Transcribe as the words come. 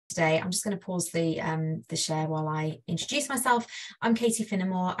today. I'm just going to pause the share while I introduce myself. I'm Katie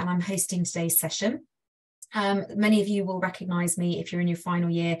Finnemore and I'm hosting today's session. Many of you will recognise me if you're in your final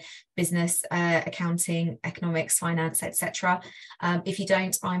year, business, accounting, economics, finance, etc. If you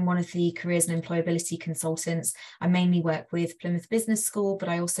don't, I'm one of the careers and employability consultants. I mainly work with Plymouth Business School, but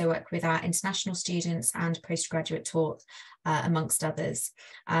I also work with our international students and postgraduate talk, amongst others.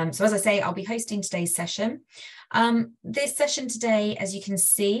 So as I say, I'll be hosting today's session. This session today, as you can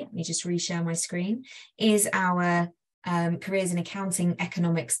see, let me just reshare my screen, is our careers in accounting,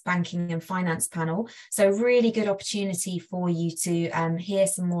 economics, banking and finance panel. So a really good opportunity for you to hear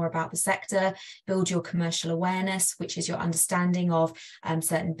some more about the sector, build your commercial awareness, which is your understanding of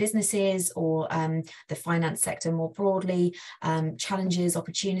certain businesses or the finance sector more broadly, challenges,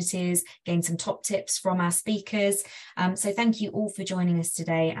 opportunities, gain some top tips from our speakers. So thank you all for joining us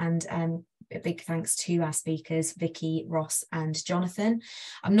today, and a big thanks to our speakers, Vicky, Ross and Jonathan.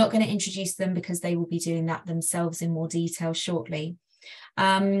 I'm not going to introduce them because they will be doing that themselves in more detail shortly.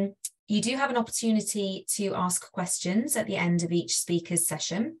 You do have an opportunity to ask questions at the end of each speaker's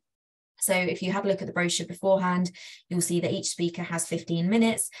session. So if you have a look at the brochure beforehand, you'll see that each speaker has 15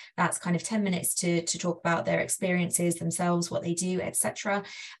 minutes. That's kind of 10 minutes to talk about their experiences themselves, what they do, etc.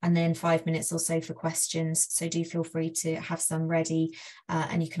 And then 5 minutes or so for questions. So do feel free to have some ready,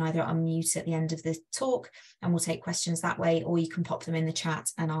 and you can either unmute at the end of the talk and we'll take questions that way, or you can pop them in the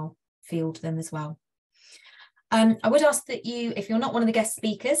chat and I'll field them as well. I would ask that you, if you're not one of the guest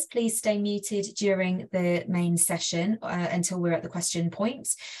speakers, please stay muted during the main session until we're at the question point.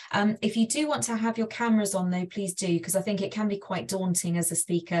 If you do want to have your cameras on though, please do, because I think it can be quite daunting as a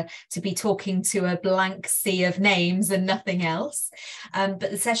speaker to be talking to a blank sea of names and nothing else. But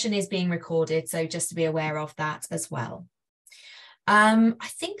the session is being recorded, so just to be aware of that as well. I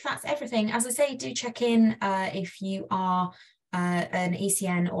think that's everything. As I say, do check in if you are an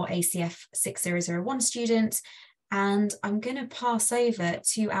ECN or ACF 6001 student, and I'm going to pass over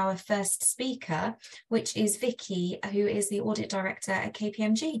to our first speaker, which is Vicky, who is the Audit Director at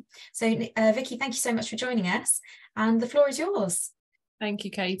KPMG. So Vicky, thank you so much for joining us, and the floor is yours. Thank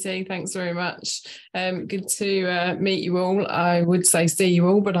you, Katie. Thanks very much. Good to meet you all. I would say see you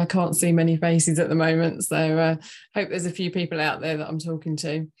all, but I can't see many faces at the moment. So hope there's a few people out there that I'm talking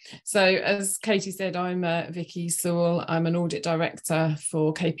to. So as Katie said, I'm Vicky Sewell. I'm an audit director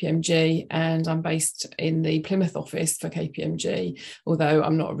for KPMG, and I'm based in the Plymouth office for KPMG, although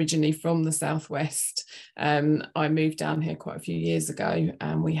I'm not originally from the Southwest. I moved down here quite a few years ago,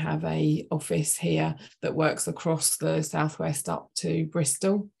 and we have an office here that works across the Southwest up to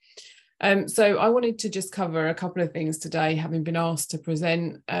Bristol. So I wanted to just cover a couple of things today, having been asked to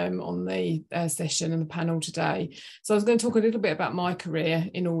present on the session and the panel today. So I was going to talk a little bit about my career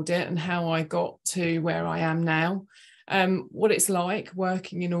in audit and how I got to where I am now, what it's like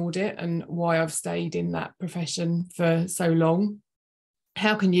working in audit and why I've stayed in that profession for so long.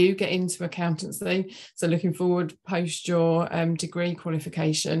 How can you get into accountancy? So looking forward post your degree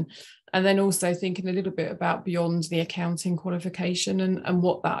qualification, and then also thinking a little bit about beyond the accounting qualification and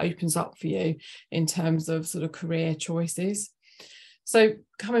what that opens up for you in terms of sort of career choices. So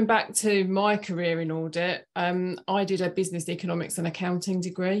coming back to my career in audit, I did a business economics and accounting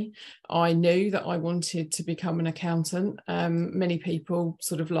degree. I knew that I wanted to become an accountant. Many people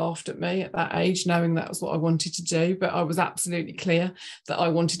sort of laughed at me at that age, knowing that was what I wanted to do, but I was absolutely clear that I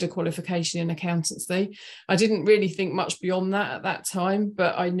wanted a qualification in accountancy. I didn't really think much beyond that at that time,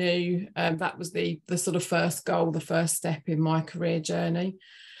 but I knew that was the sort of first goal, the first step in my career journey.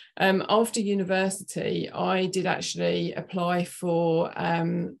 After university, I did actually apply for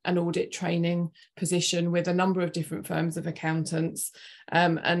an audit training position with a number of different firms of accountants,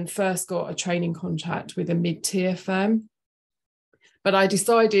 and first got a training contract with a mid-tier firm. But I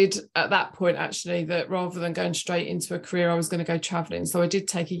decided at that point, actually, that rather than going straight into a career, I was going to go travelling. So I did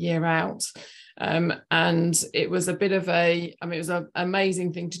take a year out. And it was a bit of it was an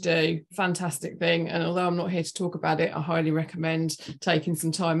amazing thing to do, fantastic thing. And although I'm not here to talk about it, I highly recommend taking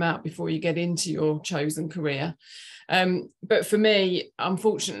some time out before you get into your chosen career. But for me,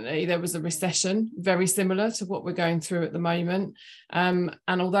 unfortunately, there was a recession very similar to what we're going through at the moment. And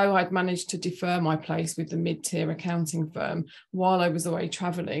although I'd managed to defer my place with the mid-tier accounting firm, while I was away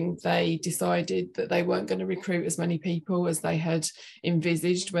travelling, they decided that they weren't going to recruit as many people as they had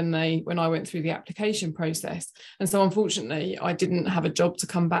envisaged when I went through the application process. And so unfortunately, I didn't have a job to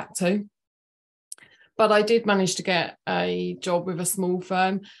come back to. But I did manage to get a job with a small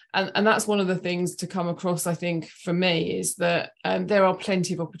firm. And that's one of the things to come across, I think, for me, is that there are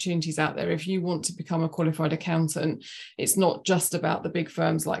plenty of opportunities out there. If you want to become a qualified accountant, it's not just about the big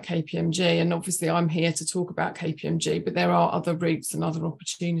firms like KPMG. And obviously, I'm here to talk about KPMG, but there are other routes and other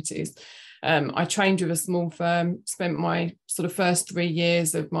opportunities. I trained with a small firm, spent my sort of first 3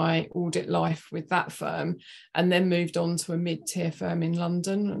 years of my audit life with that firm, and then moved on to a mid-tier firm in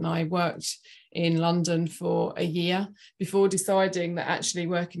London. And I worked in London for a year before deciding that actually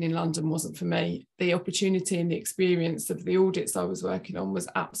working in London wasn't for me. The opportunity and the experience of the audits I was working on was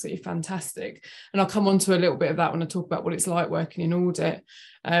absolutely fantastic. And I'll come on to a little bit of that when I talk about what it's like working in audit.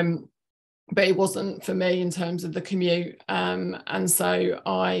 But it wasn't for me in terms of the commute. And so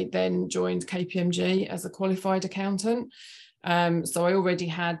I then joined KPMG as a qualified accountant. So I already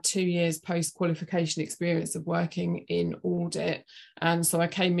had 2 years post-qualification experience of working in audit. And so I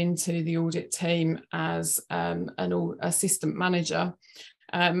came into the audit team as an assistant manager.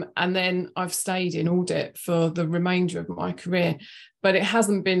 And then I've stayed in audit for the remainder of my career. But it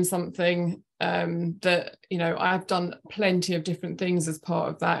hasn't been something that, you know, I've done plenty of different things as part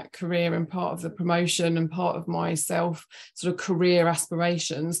of that career, and part of the promotion and part of my sort of career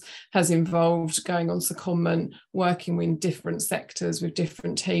aspirations has involved going on secondment, working in different sectors with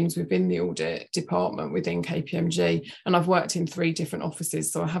different teams within the audit department within KPMG. And I've worked in 3 different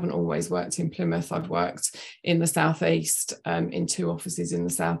offices. So I haven't always worked in Plymouth. I've worked in the Southeast, in 2 offices in the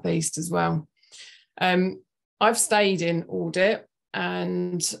Southeast as well. I've stayed in audit.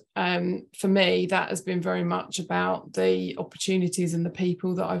 And for me, that has been very much about the opportunities and the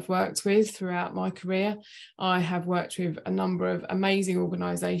people that I've worked with throughout my career. I have worked with a number of amazing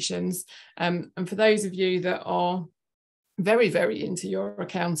organisations. And for those of you that are very, very into your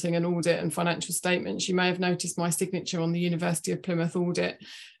accounting and audit and financial statements, you may have noticed my signature on the University of Plymouth audit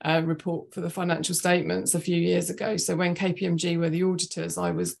report for the financial statements a few years ago. So when KPMG were the auditors, I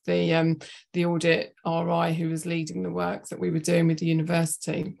was the audit RI who was leading the work that we were doing with the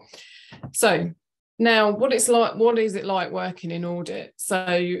university. So now what is it like working in audit?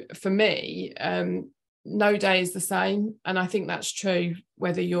 So for me, no day is the same. And I think that's true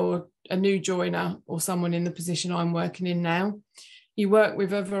whether you're a new joiner or someone in the position I'm working in now. You work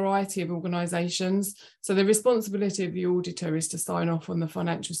with a variety of organisations. So the responsibility of the auditor is to sign off on the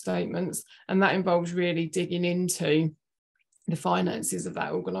financial statements. And that involves really digging into the finances of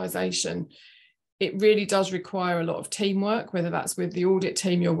that organisation. It really does require a lot of teamwork, whether that's with the audit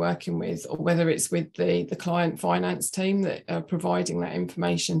team you're working with, or whether it's with the client finance team that are providing that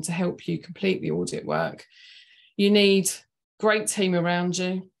information to help you complete the audit work. You need a great team around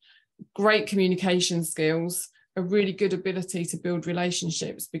you, great communication skills, a really good ability to build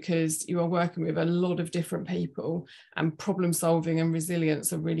relationships, because you are working with a lot of different people, and problem solving and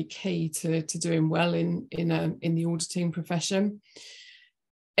resilience are really key to doing well in the auditing profession.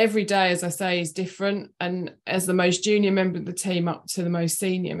 Every day, as I say, is different. And as the most junior member of the team up to the most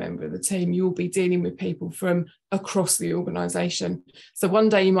senior member of the team, you will be dealing with people from across the organisation. So one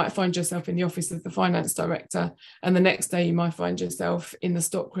day you might find yourself in the office of the finance director, and the next day you might find yourself in the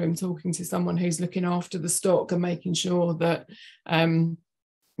stock room talking to someone who's looking after the stock and making sure that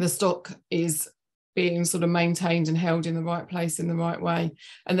the stock is being sort of maintained and held in the right place in the right way.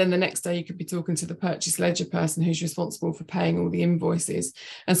 And then the next day you could be talking to the purchase ledger person who's responsible for paying all the invoices.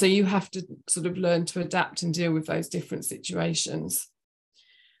 And so you have to sort of learn to adapt and deal with those different situations.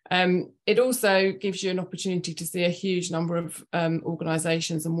 It also gives you an opportunity to see a huge number of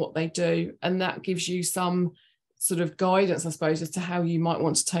organisations and what they do. And that gives you some sort of guidance, I suppose, as to how you might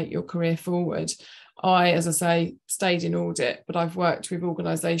want to take your career forward. I, as I say, stayed in audit, but I've worked with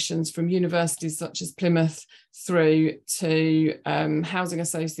organisations from universities such as Plymouth through to housing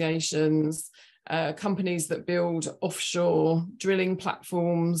associations, companies that build offshore drilling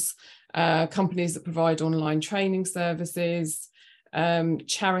platforms, companies that provide online training services,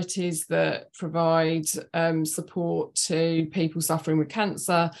 charities that provide support to people suffering with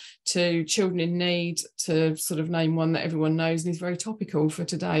cancer, to children in need, to sort of name one that everyone knows and is very topical for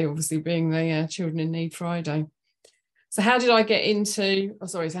today, obviously being the Children in Need Friday. So how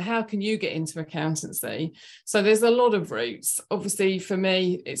can you get into accountancy? So there's a lot of routes. Obviously, for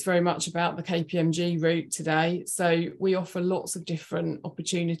me, it's very much about the KPMG route today. So we offer lots of different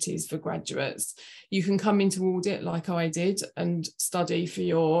opportunities for graduates. You can come into audit like I did and study for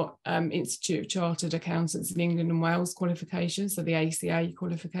your Institute of Chartered Accountants in England and Wales qualification, so the ACA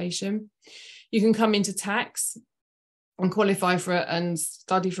qualification. You can come into tax and qualify for it and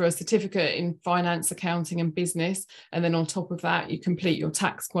study for a certificate in finance, accounting and business. And then on top of that, you complete your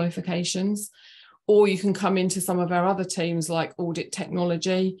tax qualifications. or you can come into some of our other teams like audit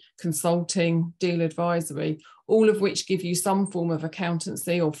technology, consulting, deal advisory, all of which give you some form of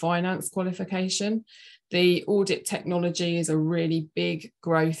accountancy or finance qualification. The audit technology is a really big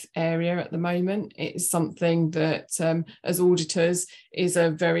growth area at the moment. It is something that, as auditors, is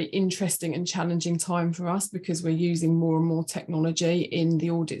a very interesting and challenging time for us because we're using more and more technology in the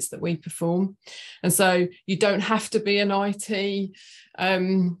audits that we perform. And so you don't have to be an IT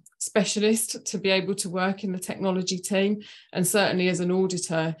specialist to be able to work in the technology team. And certainly as an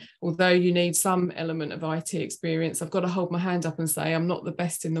auditor, although you need some element of IT experience, I've got to hold my hand up and say I'm not the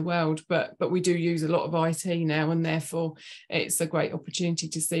best in the world, but we do use a lot of IT now, and therefore it's a great opportunity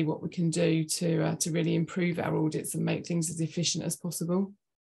to see what we can do to really improve our audits and make things as efficient as possible.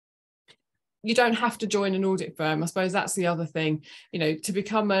 You don't have to join an audit firm. I suppose that's the other thing. You know, to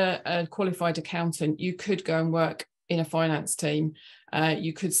become a qualified accountant, you could go and work in a finance team.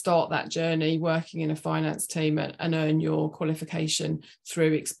 You could start that journey working in a finance team and earn your qualification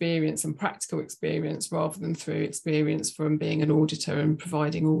through experience and practical experience rather than through experience from being an auditor and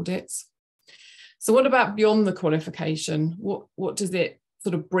providing audits. So what about beyond the qualification? What does it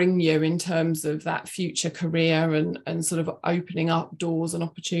sort of bring you in terms of that future career and sort of opening up doors and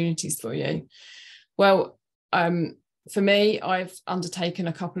opportunities for you? Well, for me, I've undertaken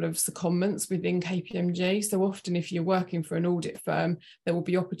a couple of secondments within KPMG. So often if you're working for an audit firm, there will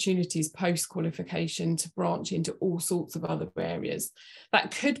be opportunities post-qualification to branch into all sorts of other areas. That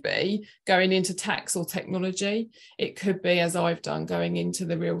could be going into tax or technology. It could be, as I've done, going into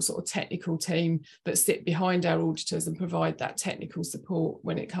the real sort of technical team that sit behind our auditors and provide that technical support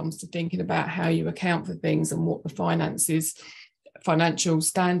when it comes to thinking about how you account for things and what the financial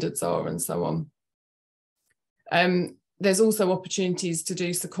standards are and so on. There's also opportunities to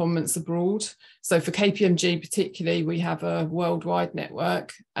do secondments abroad. So for KPMG particularly, we have a worldwide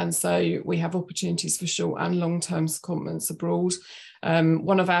network, and so we have opportunities for short and long-term secondments abroad.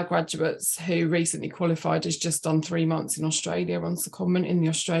 One of our graduates who recently qualified has just done 3 months in Australia on secondment in the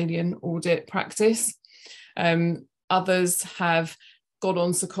Australian audit practice. Others have gone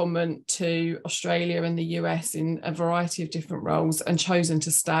on secondment to Australia and the US in a variety of different roles and chosen to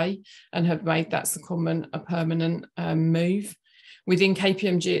stay and have made that secondment a permanent move. Within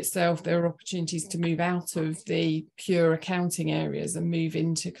KPMG itself, there are opportunities to move out of the pure accounting areas and move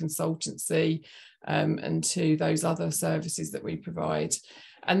into consultancy and to those other services that we provide.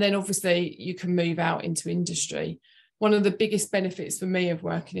 And then obviously you can move out into industry. One of the biggest benefits for me of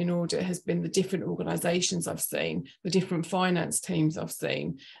working in audit has been the different organisations I've seen, the different finance teams I've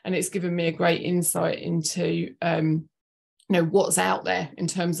seen, and it's given me a great insight into what's out there in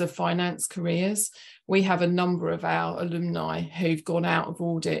terms of finance careers. We have a number of our alumni who've gone out of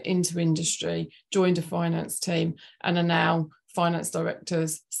audit into industry, joined a finance team, and are now finance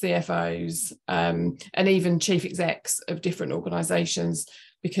directors, CFOs, and even chief execs of different organisations,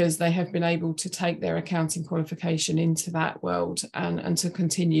 because they have been able to take their accounting qualification into that world and to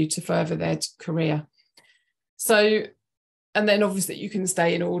continue to further their career. So, and then obviously you can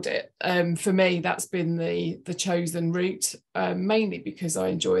stay in audit. For me, that's been the chosen route, mainly because I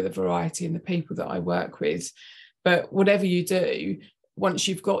enjoy the variety and the people that I work with. But whatever you do, once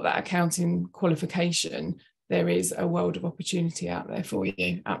you've got that accounting qualification, there is a world of opportunity out there for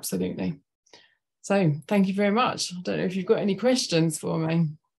you, absolutely. So thank you very much. I don't know if you've got any questions for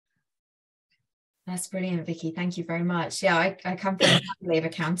me. That's brilliant, Vicky. Thank you very much. Yeah, I come from a family of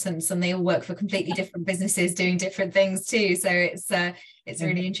accountants, and they all work for completely different businesses doing different things too. So it's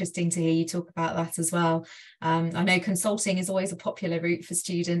really interesting to hear you talk about that as well. I know consulting is always a popular route for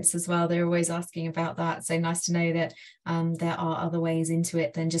students as well. They're always asking about that. So nice to know that there are other ways into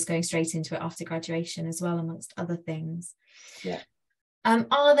it than just going straight into it after graduation as well, amongst other things. Yeah.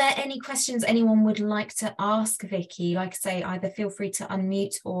 Are there any questions anyone would like to ask Vicky? Like I say, either feel free to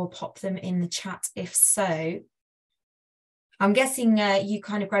unmute or pop them in the chat if so. I'm guessing you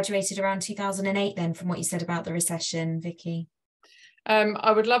kind of graduated around 2008 then, from what you said about the recession, Vicky.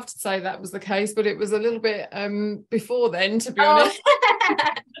 I would love to say that was the case, but it was a little bit before then, to be honest.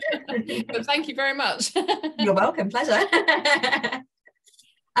 But thank you very much. You're welcome, pleasure.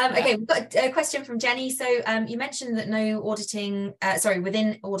 Okay, we've got a question from Jenny. So you mentioned that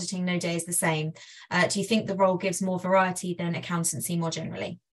within auditing, no day is the same. Do you think the role gives more variety than accountancy more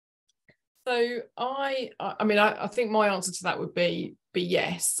generally? So I think my answer to that would be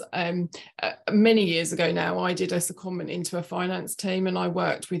yes. Many years ago now, I did a secondment into a finance team, and I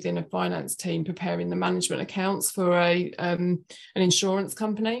worked within a finance team preparing the management accounts for an insurance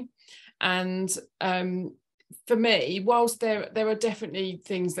company. And for me, whilst there are definitely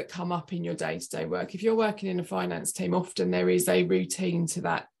things that come up in your day-to-day work, if you're working in a finance team, often there is a routine to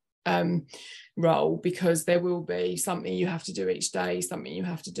that role, because there will be something you have to do each day, something you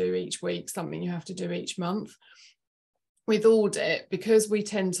have to do each week, something you have to do each month. With audit, because we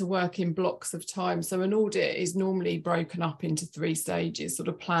tend to work in blocks of time, so an audit is normally broken up into 3 stages, sort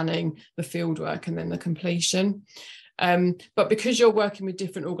of planning, the fieldwork, and then the completion. But because you're working with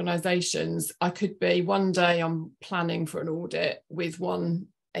different organisations, I could be one day I'm planning for an audit with one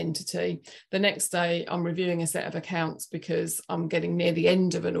entity, the next day I'm reviewing a set of accounts because I'm getting near the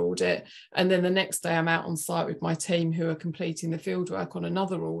end of an audit, and then the next day I'm out on site with my team who are completing the fieldwork on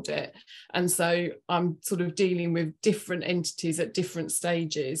another audit. And so I'm sort of dealing with different entities at different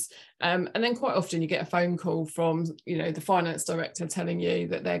stages, and then quite often you get a phone call from, you know, the finance director telling you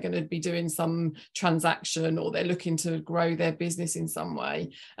that they're going to be doing some transaction or they're looking to grow their business in some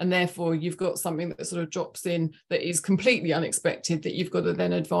way, and therefore you've got something that sort of drops in that is completely unexpected that you've got to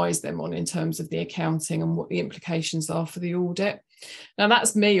then advise them on in terms of the accounting and what the implications are for the audit. Now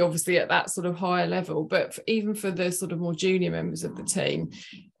that's me obviously at that sort of higher level, but even for the sort of more junior members of the team,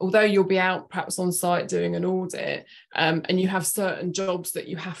 although you'll be out perhaps on site doing an audit, and you have certain jobs that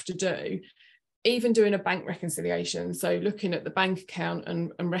you have to do, even doing a bank reconciliation, so looking at the bank account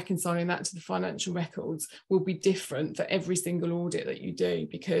and reconciling that to the financial records, will be different for every single audit that you do,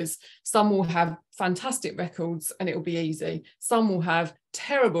 because some will have fantastic records and it will be easy, some will have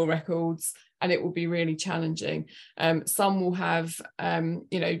terrible records and it will be really challenging. Some will have,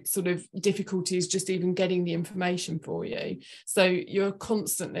 you know, sort of difficulties just even getting the information for you. So you're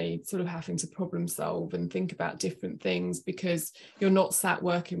constantly sort of having to problem solve and think about different things, because you're not sat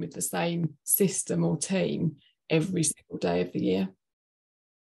working with the same system or team every single day of the year.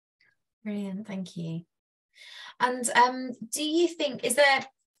 Brilliant, thank you. And do you think, is there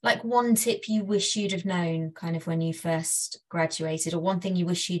like one tip you wish you'd have known kind of when you first graduated, or one thing you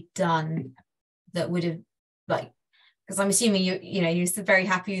wish you'd done that would have, like, because I'm assuming you're very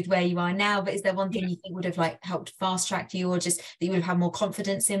happy with where you are now, but is there one thing you think would have like helped fast track you, or just that you would have had more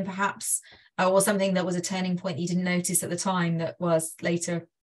confidence in perhaps, or something that was a turning point you didn't notice at the time that was later?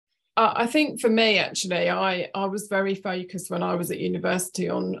 I think for me, actually, I was very focused when I was at university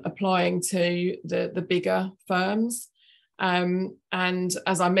on applying to the bigger firms. And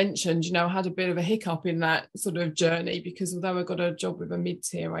as I mentioned, you know, I had a bit of a hiccup in that sort of journey, because although I got a job with a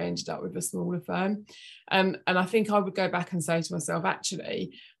mid-tier, I ended up with a smaller firm. And I think I would go back and say to myself,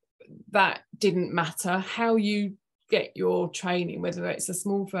 actually, that didn't matter how you get your training, whether it's a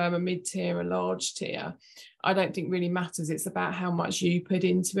small firm, a mid-tier, a large tier, I don't think really matters. It's about how much you put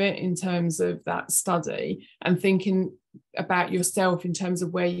into it in terms of that study and thinking about yourself in terms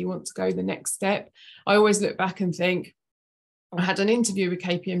of where you want to go the next step. I always look back and think, I had an interview with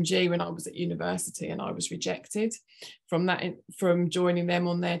KPMG when I was at university and I was rejected from joining them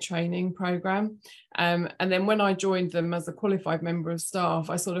on their training program. And then when I joined them as a qualified member of staff,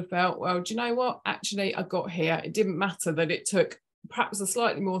 I sort of felt, well, do you know what? Actually, I got here. It didn't matter that it took perhaps a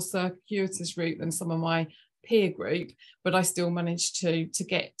slightly more circuitous route than some of my peer group, but I still managed to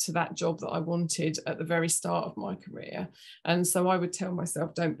get to that job that I wanted at the very start of my career. And so I would tell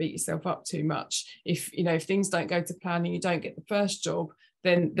myself, don't beat yourself up too much. If things don't go to plan and you don't get the first job,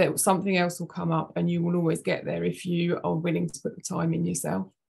 then something else will come up and you will always get there if you are willing to put the time in yourself.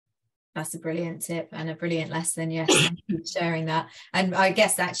 That's a brilliant tip and a brilliant lesson. Yes, thank you for sharing that. And I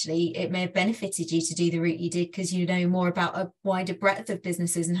guess actually it may have benefited you to do the route you did, because you know more about a wider breadth of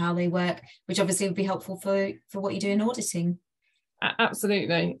businesses and how they work, which obviously would be helpful for what you do in auditing.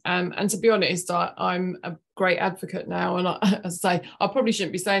 Absolutely. And to be honest, I'm a great advocate now. And as I say, I probably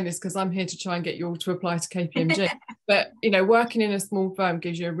shouldn't be saying this because I'm here to try and get you all to apply to KPMG. But, working in a small firm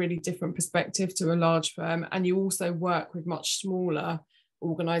gives you a really different perspective to a large firm. And you also work with much smaller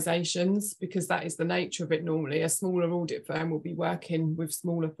organisations, because that is the nature of it. Normally a smaller audit firm will be working with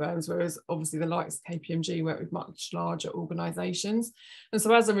smaller firms, whereas obviously the likes of KPMG work with much larger organisations. And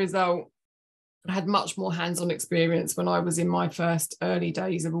so as a result, I had much more hands-on experience when I was in my first early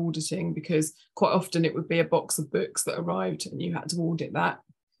days of auditing, because quite often it would be a box of books that arrived and you had to audit that.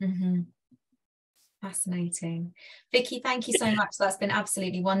 Mm-hmm. Fascinating. Vicky, thank you so much. That's been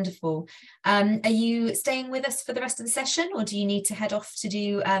absolutely wonderful. Are you staying with us for the rest of the session, or do you need to head off to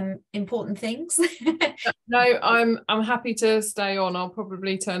do important things? No, I'm happy to stay on. I'll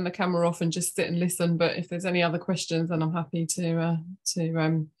probably turn the camera off and just sit and listen, but if there's any other questions, then I'm happy to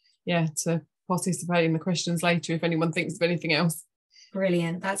participate in the questions later if anyone thinks of anything else.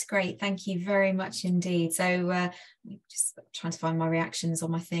 Brilliant. That's great. Thank you very much indeed. So just trying to find my reactions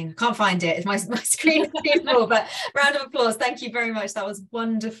on my thing. I can't find it. My screen is too small, but round of applause. Thank you very much. That was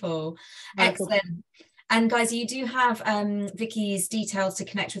wonderful. Excellent. And guys, you do have Vicky's details to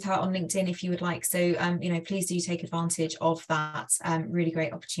connect with her on LinkedIn if you would like. So, you know, please do take advantage of that. Really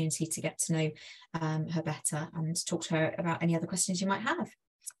great opportunity to get to know her better and talk to her about any other questions you might have.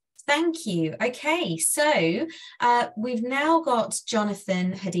 Thank you. Okay, so we've now got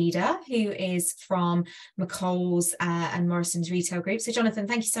Jonathan Hadida, who is from McColl's and Morrison's Retail Group. So Jonathan,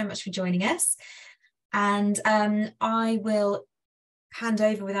 thank you so much for joining us. And I will hand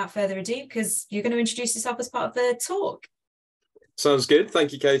over without further ado, because you're going to introduce yourself as part of the talk. Sounds good.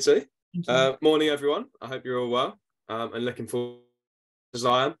 Thank you, Katie. Thank you. Morning, everyone. I hope you're all well and looking forward as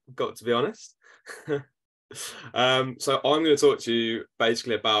I am, got to be honest. So I'm going to talk to you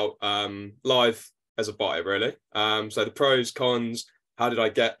basically about life as a buyer, really. So the pros, cons, how did I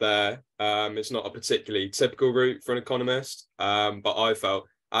get there? It's not a particularly typical route for an economist, but I felt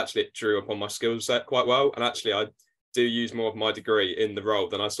actually it drew upon my skill set quite well. And actually I do use more of my degree in the role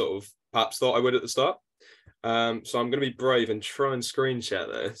than I sort of perhaps thought I would at the start. So I'm going to be brave and try and screen share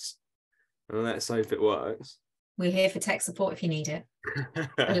this. And let's hope it works. We're here for tech support if you need it.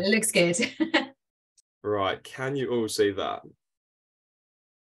 It looks good. Right, can you all see that?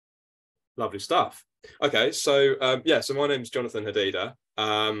 Lovely stuff. Okay, so so my name is Jonathan Hadida,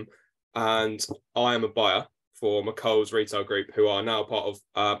 and I am a buyer for McColl's Retail Group, who are now part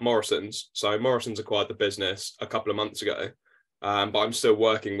of Morrison's. So Morrison's acquired the business a couple of months ago, but I'm still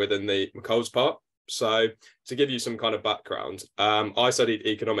working within the McColl's part. So to give you some kind of background, I studied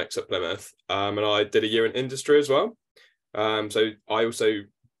economics at Plymouth, and I did a year in industry as well. So I also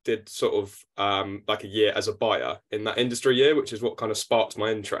did sort of like a year as a buyer in that industry year, which is what kind of sparked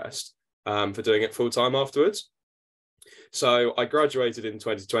my interest for doing it full time afterwards. So I graduated in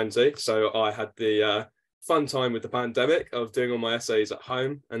 2020. So I had the fun time with the pandemic of doing all my essays at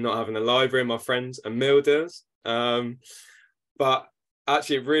home and not having a library and my friends and meal deals. But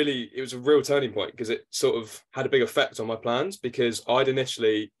actually it was a real turning point, because it sort of had a big effect on my plans, because I'd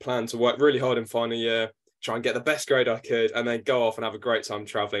initially planned to work really hard in final year, try and get the best grade I could, and then go off and have a great time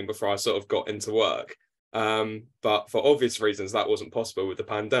traveling before I sort of got into work. But for obvious reasons, that wasn't possible with the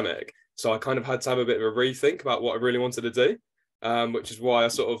pandemic. So I kind of had to have a bit of a rethink about what I really wanted to do, which is why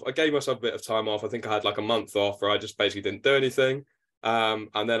I gave myself a bit of time off. I think I had like a month off where I just basically didn't do anything.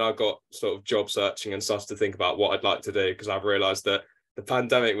 And then I got sort of job searching and stuff to think about what I'd like to do, because I've realised that the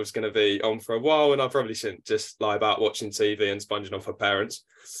pandemic was going to be on for a while and I probably shouldn't just lie about watching TV and sponging off her parents.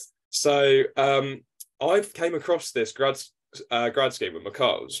 So I came across this grad scheme with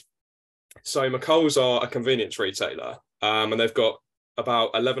McColl's. So McColl's are a convenience retailer, and they've got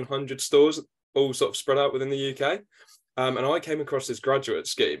about 1,100 stores, all sort of spread out within the UK. And I came across this graduate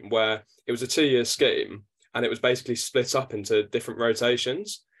scheme where it was a 2-year scheme, and it was basically split up into different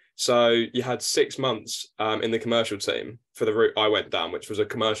rotations. So you had 6 months in the commercial team for the route I went down, which was a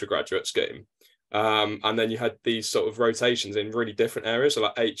commercial graduate scheme. And then you had these sort of rotations in really different areas, so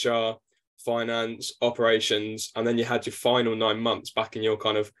like HR, finance, operations, and then you had your final 9 months back in your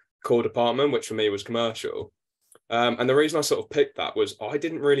kind of core department, which for me was commercial. And the reason I sort of picked that was I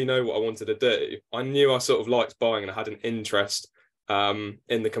didn't really know what I wanted to do. I knew I sort of liked buying and I had an interest in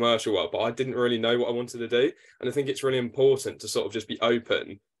the commercial world, but I didn't really know what I wanted to do. And I think it's really important to sort of just be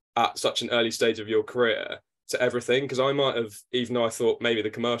open at such an early stage of your career to everything, because I might have, even though I thought maybe the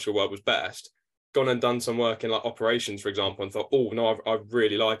commercial world was best, gone and done some work in like operations, for example, and thought, oh no, I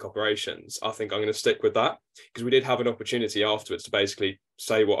really like operations. I think I'm going to stick with that, because we did have an opportunity afterwards to basically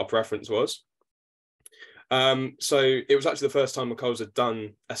say what our preference was. So it was actually the first time McColl's had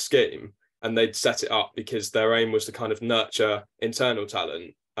done a scheme, and they'd set it up because their aim was to kind of nurture internal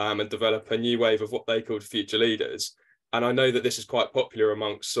talent and develop a new wave of what they called future leaders. And I know that this is quite popular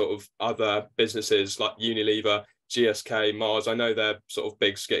amongst sort of other businesses like Unilever, GSK, Mars. I know they're sort of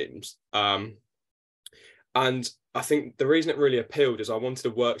big schemes. And I think the reason it really appealed is I wanted to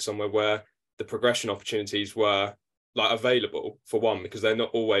work somewhere where the progression opportunities were like available, for one, because they're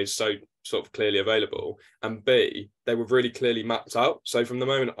not always so sort of clearly available, and B, they were really clearly mapped out. So from the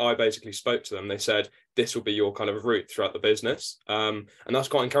moment I basically spoke to them, they said, this will be your kind of route throughout the business. And that's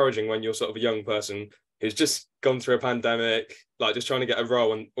quite encouraging when you're sort of a young person who's just gone through a pandemic, like just trying to get a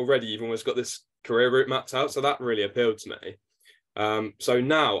role, and already you've almost got this career route mapped out. So that really appealed to me. So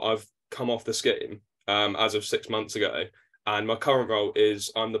now I've come off the scheme as of 6 months ago, and my current role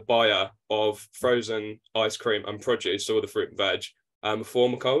is I'm the buyer of frozen ice cream and produce, all the fruit and veg, for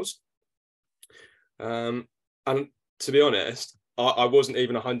McColl's. And to be honest, I wasn't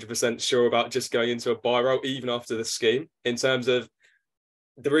even 100% sure about just going into a buy role, even after the scheme. In terms of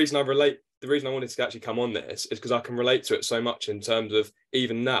the reason I wanted to actually come on this is because I can relate to it so much. In terms of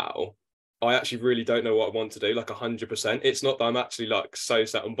even now, I actually really don't know what I want to do, like 100%. It's not that I'm actually like so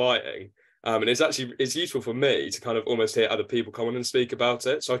set on buying. And it's useful for me to kind of almost hear other people come on and speak about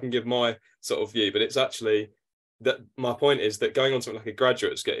it, so I can give my sort of view. But it's actually that my point is that going on something like a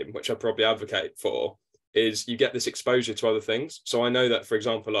graduate scheme, which I probably advocate for, is you get this exposure to other things. So I know that, for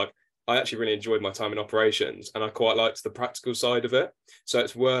example, like I actually really enjoyed my time in operations and I quite liked the practical side of it. So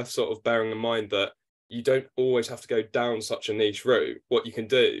it's worth sort of bearing in mind that you don't always have to go down such a niche route. What you can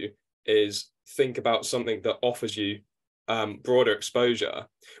do is think about something that offers you broader exposure,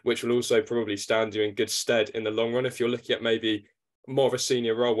 which will also probably stand you in good stead in the long run. If you're looking at maybe more of a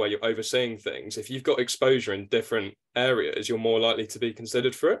senior role where you're overseeing things, if you've got exposure in different areas, you're more likely to be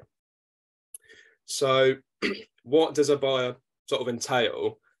considered for it. So what does a buyer sort of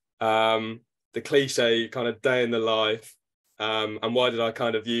entail? The cliche kind of day in the life, and why did I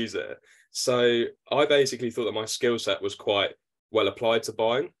kind of use it? So I basically thought that my skill set was quite well applied to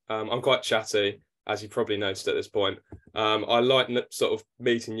buying. I'm quite chatty, as you probably noticed at this point. I like sort of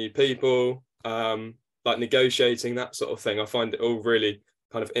meeting new people, like negotiating, that sort of thing. I find it all really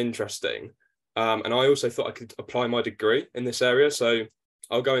kind of interesting. And I also thought I could apply my degree in this area. So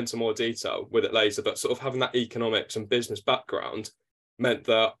I'll go into more detail with it later, but sort of having that economics and business background meant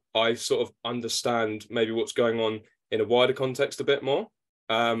that I sort of understand maybe what's going on in a wider context a bit more,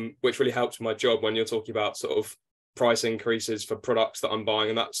 which really helps my job when you're talking about sort of price increases for products that I'm buying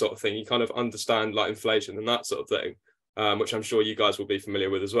and that sort of thing. You kind of understand like inflation and that sort of thing, which I'm sure you guys will be familiar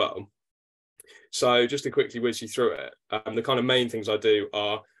with as well. So just to quickly whiz you through it, the kind of main things I do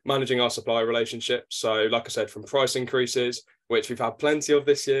are managing our supplier relationships. So like I said, from price increases, which we've had plenty of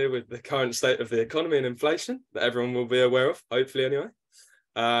this year with the current state of the economy and inflation that everyone will be aware of, hopefully anyway,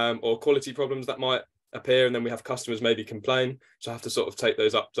 or quality problems that might appear, and then we have customers maybe complain, so I have to sort of take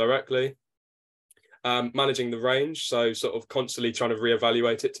those up directly. Managing the range, so sort of constantly trying to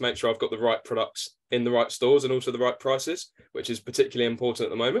reevaluate it to make sure I've got the right products in the right stores and also the right prices, which is particularly important at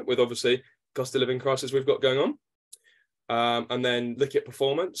the moment with obviously cost of living crisis we've got going on. And then look at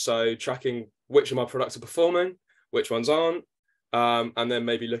performance, so tracking which of my products are performing, which ones aren't, and then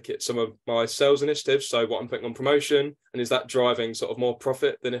maybe look at some of my sales initiatives, so what I'm putting on promotion, and is that driving sort of more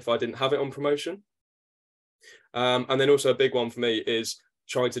profit than if I didn't have it on promotion. And then also a big one for me is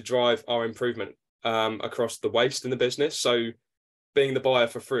trying to drive our improvement across the waste in the business. So being the buyer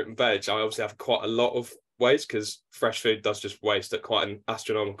for fruit and veg, I obviously have quite a lot of waste because fresh food does just waste at quite an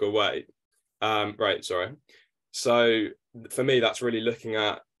astronomical rate. So for me, that's really looking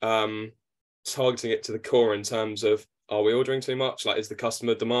at targeting it to the core in terms of, are we ordering too much? Like, is the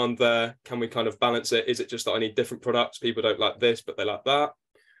customer demand there? Can we kind of balance it? Is it just that I need different products? People don't like this, but they like that.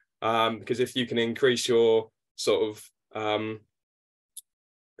 Because if you can increase your sort of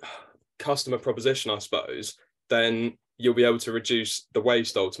customer proposition, I suppose, then you'll be able to reduce the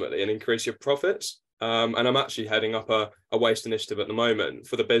waste ultimately and increase your profits. And I'm actually heading up a waste initiative at the moment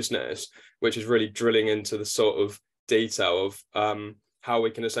for the business, which is really drilling into the sort of detail of how we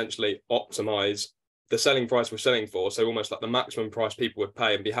can essentially optimize the selling price we're selling for. So almost like the maximum price people would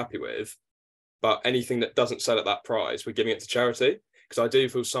pay and be happy with. But anything that doesn't sell at that price, we're giving it to charity. Because I do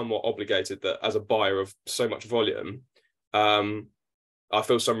feel somewhat obligated that as a buyer of so much volume, I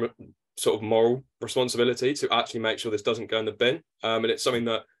feel some sort of moral responsibility to actually make sure this doesn't go in the bin. And it's something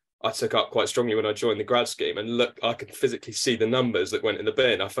that I took up quite strongly when I joined the grad scheme, and look, I could physically see the numbers that went in the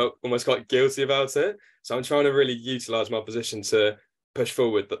bin. I felt almost quite guilty about it. So I'm trying to really utilize my position to push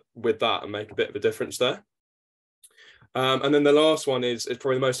forward with that and make a bit of a difference there. And then the last one is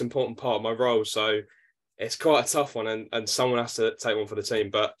probably the most important part of my role. So it's quite a tough one, and someone has to take one for the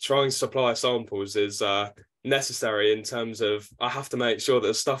team, but trying to supply samples is necessary in terms of, I have to make sure that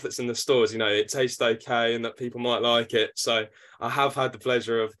the stuff that's in the stores, you know, it tastes okay and that people might like it. So I have had the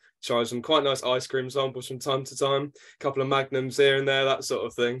pleasure of trying some quite nice ice cream samples from time to time, a couple of magnums here and there, that sort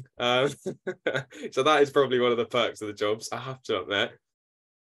of thing. So that is probably one of the perks of the jobs, I have to admit.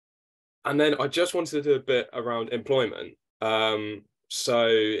 And then I just wanted to do a bit around employment. So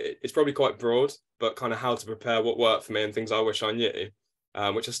it's probably quite broad, but kind of how to prepare, what worked for me and things I wish I knew,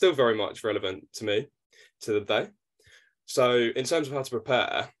 which are still very much relevant to me to the day. So in terms of how to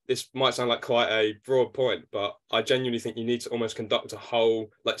prepare, this might sound like quite a broad point, but I genuinely think you need to almost conduct a whole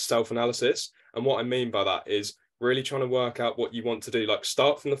like self-analysis. And what I mean by that is really trying to work out what you want to do, like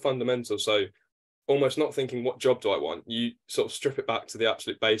start from the fundamentals. So almost not thinking, what job do I want? You sort of strip it back to the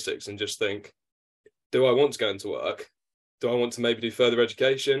absolute basics and just think, do I want to go into work? Do I want to maybe do further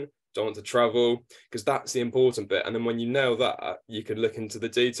education? Do I want to travel? Because that's the important bit. And then when you nail that, you can look into the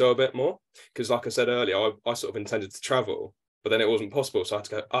detail a bit more. Because like I said earlier, I sort of intended to travel, but then it wasn't possible. So I had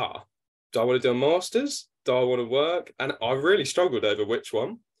to go, do I want to do a master's? Do I want to work? And I really struggled over which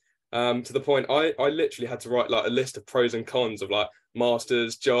one. To the point I literally had to write like a list of pros and cons of like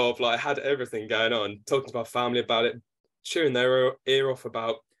masters, job, like I had everything going on, talking to my family about it, chewing their ear off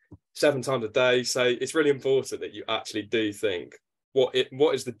about 7 times a day. So it's really important that you actually do think what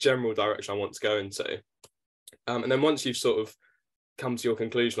is the general direction I want to go into. And then once you've sort of come to your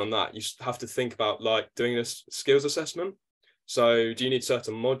conclusion on that, you have to think about like doing a skills assessment. So do you need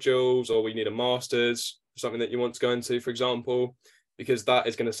certain modules, or we need a master's, something that you want to go into, for example, because that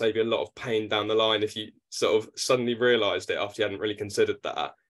is going to save you a lot of pain down the line. If you sort of suddenly realized it after you hadn't really considered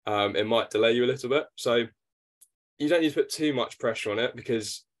that, it might delay you a little bit. So you don't need to put too much pressure on it,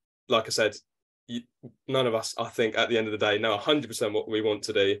 because like I said, none of us, I think, at the end of the day know 100% what we want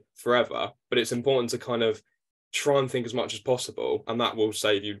to do forever, but it's important to kind of try and think as much as possible, and that will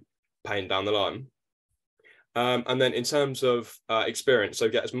save you pain down the line. And then in terms of experience, so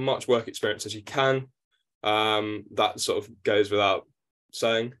get as much work experience as you can. That sort of goes without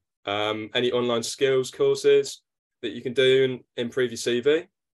saying. Any online skills courses that you can do and improve your CV.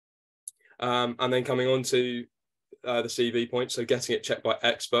 And then coming on to the CV point, so getting it checked by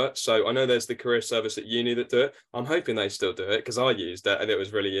experts. So I know there's the career service at uni that do it. I'm hoping they still do it, because I used it and it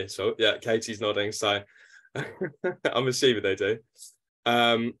was really useful. Yeah, Katie's nodding, so I'm assuming they do.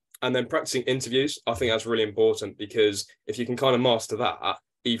 And then practicing interviews, I think that's really important, because if you can kind of master that,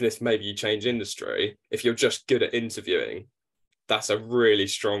 even if maybe you change industry, if you're just good at interviewing, that's a really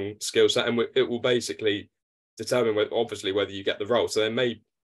strong skill set, and it will basically determine obviously whether you get the role. So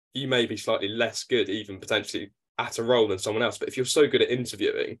you may be slightly less good, even potentially at a role, than someone else, but if you're so good at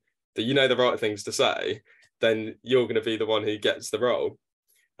interviewing that you know the right things to say, then you're going to be the one who gets the role.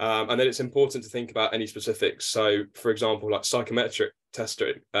 And then it's important to think about any specifics. So, for example, like psychometric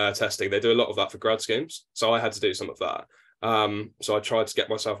testing, they do a lot of that for grad schemes. So I had to do some of that. So I tried to get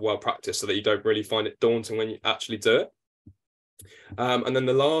myself well practiced so that you don't really find it daunting when you actually do it. And then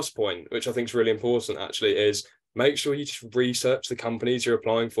the last point, which I think is really important actually, is make sure you just research the companies you're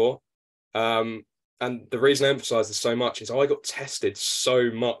applying for. And the reason I emphasize this so much is I got tested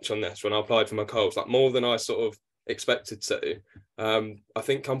so much on this when I applied for my Coles, like more than I sort of expected to. I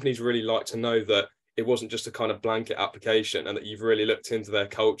think companies really like to know that it wasn't just a kind of blanket application, and that you've really looked into their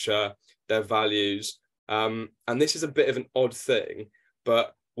culture, their values. And this is a bit of an odd thing,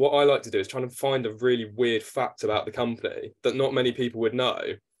 but what I like to do is try and find a really weird fact about the company that not many people would know.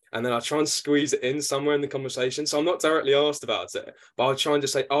 And then I try and squeeze it in somewhere in the conversation. So I'm not directly asked about it, but I'll try and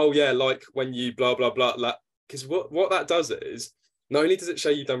just say, oh yeah, like when you blah, blah, blah, because what that does is, not only does it show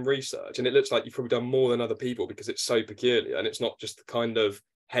you've done research, and it looks like you've probably done more than other people because it's so peculiar, and it's not just the kind of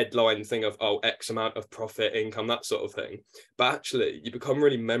headline thing of, oh, X amount of profit, income, that sort of thing. But actually you become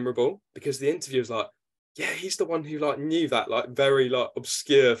really memorable, because the interviewer's like, yeah, he's the one who like knew that like very like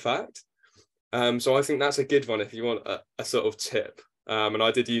obscure fact. So I think that's a good one if you want a sort of tip. And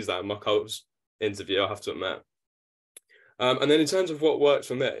I did use that in my Coles interview, I have to admit. And then in terms of what works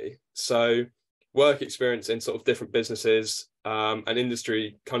for me, so work experience in sort of different businesses and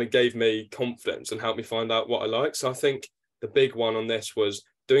industry kind of gave me confidence and helped me find out what I like. So I think the big one on this was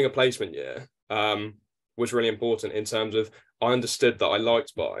doing a placement year was really important, in terms of I understood that I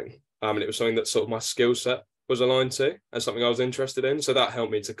liked buying, and it was something that sort of my skill set was aligned to and something I was interested in. So that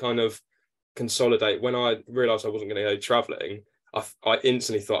helped me to kind of consolidate. When I realized I wasn't going to go traveling, I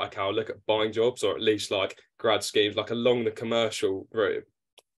instantly thought, okay, I'll look at buying jobs, or at least like grad schemes, like along the commercial route.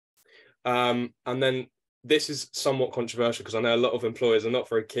 And then this is somewhat controversial, because I know a lot of employers are not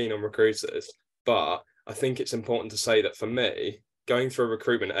very keen on recruiters, but I think it's important to say that for me, going through a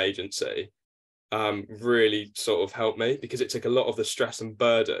recruitment agency really sort of helped me, because it took a lot of the stress and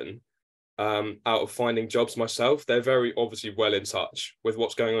burden out of finding jobs myself. They're very obviously well in touch with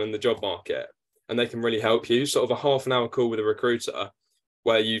what's going on in the job market, and they can really help you. Sort of a half an hour call with a recruiter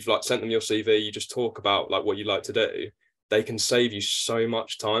where you've like sent them your CV, you just talk about like what you like to do. They can save you so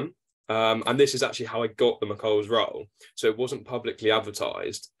much time. And this is actually how I got the McColl's role. So it wasn't publicly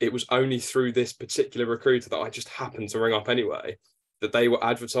advertised. It was only through this particular recruiter that I just happened to ring up anyway, that they were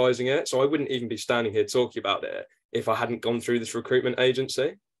advertising it. So I wouldn't even be standing here talking about it if I hadn't gone through this recruitment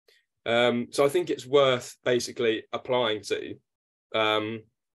agency. So I think it's worth basically applying to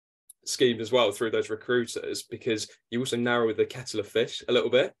schemes as well through those recruiters, because you also narrow the kettle of fish a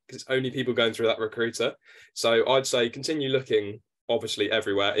little bit, because it's only people going through that recruiter. So I'd say continue looking, obviously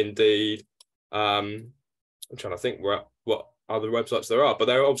everywhere. Indeed, I'm trying to think what other websites there are, but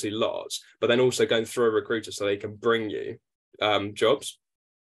there are obviously lots. But then also going through a recruiter so they can bring you jobs.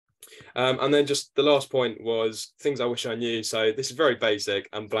 And then just the last point was things I wish I knew. So this is very basic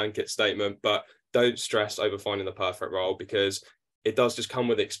and blanket statement, but don't stress over finding the perfect role, because it does just come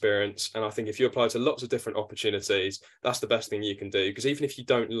with experience. And I think if you apply to lots of different opportunities, that's the best thing you can do. Because even if you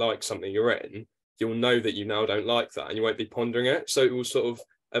don't like something you're in, you'll know that you now don't like that and you won't be pondering it. So it will sort of,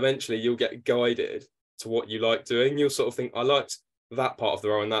 eventually you'll get guided to what you like doing. You'll sort of think, I liked that part of the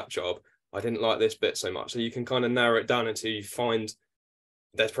role in that job. I didn't like this bit so much. So you can kind of narrow it down until you find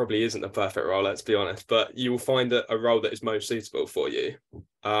there probably isn't a perfect role, let's be honest, but you will find a role that is most suitable for you.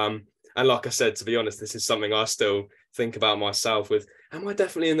 And like I said, to be honest, this is something I still think about myself with, am I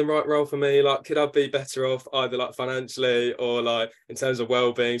definitely in the right role for me? Like, could I be better off either like financially or like in terms of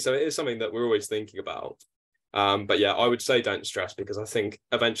well-being? So it is something that we're always thinking about. But yeah, I would say don't stress, because I think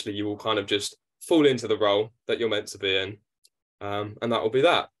eventually you will kind of just fall into the role that you're meant to be in. And that will be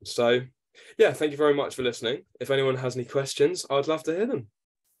that. So yeah, thank you very much for listening. If anyone has any questions, I'd love to hear them.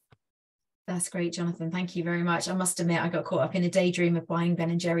 That's great, Jonathan. Thank you very much. I must admit, I got caught up in a daydream of buying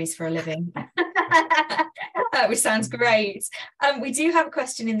Ben and Jerry's for a living, which sounds great. We do have a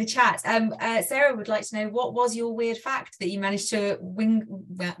question in the chat. Sarah would like to know, what was your weird fact that you managed to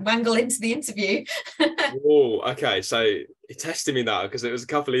wangle into the interview? Oh, okay. So it tested me now because it was a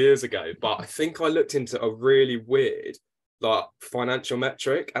couple of years ago, but I think I looked into a really weird like financial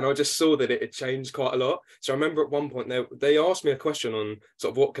metric, and I just saw that it had changed quite a lot. So I remember at one point they asked me a question on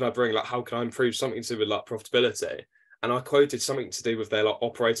sort of what can I bring, like how can I improve something to do with like profitability, and I quoted something to do with their like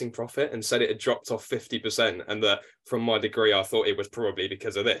operating profit and said it had dropped off 50%, and that from my degree I thought it was probably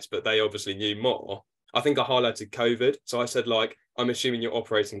because of this, but they obviously knew more. I think I highlighted COVID, so I said like, I'm assuming your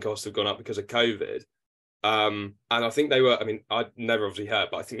operating costs have gone up because of COVID. And I think they were, I mean, I'd never obviously heard,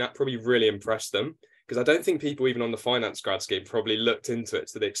 but I think that probably really impressed them, because I don't think people even on the finance grad scheme probably looked into it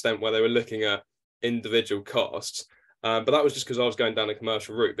to the extent where they were looking at individual costs. But that was just because I was going down a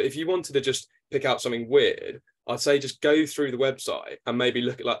commercial route. But if you wanted to just pick out something weird, I'd say just go through the website and maybe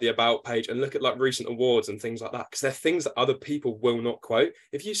look at like the about page and look at like recent awards and things like that, because they're things that other people will not quote.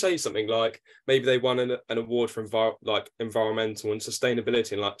 If you say something like maybe they won an award for like environmental and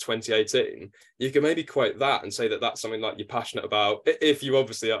sustainability in like 2018, you can maybe quote that and say that that's something like you're passionate about, if you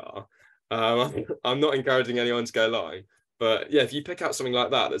obviously are. I'm not encouraging anyone to go lying, but yeah, if you pick out something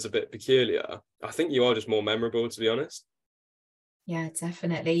like that that's a bit peculiar, I think you are just more memorable, to be honest. Yeah,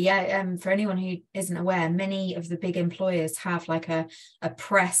 definitely. Yeah, for anyone who isn't aware, many of the big employers have like a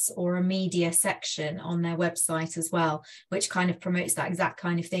press or a media section on their website as well, which kind of promotes that exact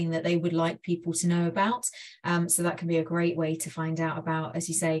kind of thing that they would like people to know about. So that can be a great way to find out about, as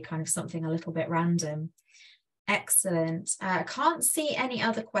you say, kind of something a little bit random. Excellent. I can't see any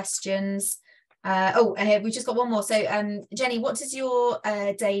other questions. We just got one more. So Jenny, what does your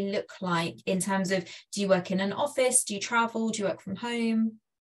day look like in terms of, do you work in an office, do you travel, do you work from home?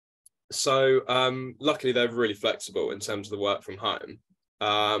 So luckily they're really flexible in terms of the work from home,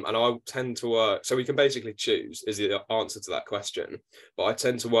 and I tend to work, so we can basically choose is the answer to that question, but I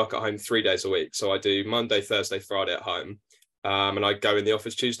tend to work at home 3 days a week. So I do Monday, Thursday, Friday at home, and I go in the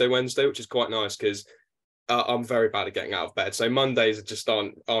office Tuesday, Wednesday, which is quite nice because I'm very bad at getting out of bed. So Mondays just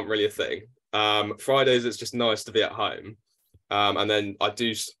aren't really a thing. Fridays, it's just nice to be at home. And then I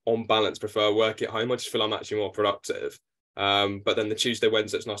do, on balance, prefer working at home. I just feel I'm actually more productive. But then the Tuesday,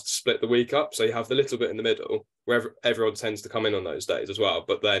 Wednesday, it's nice to split the week up. So you have the little bit in the middle where everyone tends to come in on those days as well.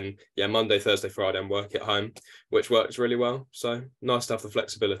 But then, yeah, Monday, Thursday, Friday, I'm working at home, which works really well. So nice to have the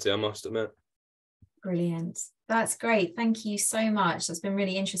flexibility, I must admit. Brilliant. That's great. Thank you so much. That's been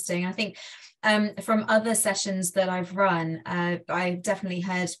really interesting. I think from other sessions that I've run, I've definitely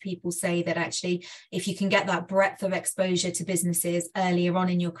heard people say that actually, if you can get that breadth of exposure to businesses earlier on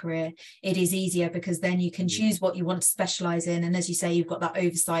in your career, it is easier, because then you can choose what you want to specialize in. And as you say, you've got that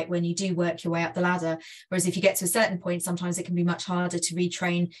oversight when you do work your way up the ladder. Whereas if you get to a certain point, sometimes it can be much harder to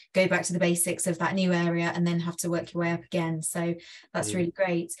retrain, go back to the basics of that new area, and then have to work your way up again. So that's really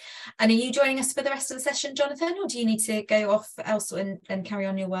great. And are you joining us for the rest of the session, Jonathan, or do you need to go off elsewhere and carry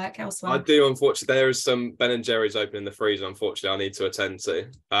on your work elsewhere? I do, unfortunately. There is some Ben and Jerry's open in the freezer, unfortunately, I need to attend to.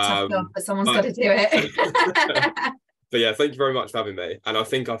 Tough job, but someone's got to do it. But yeah, thank you very much for having me. And I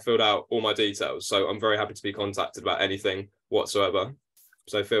think I filled out all my details, so I'm very happy to be contacted about anything whatsoever.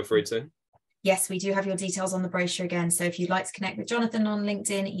 So feel free to. Yes, we do have your details on the brochure again. So if you'd like to connect with Jonathan on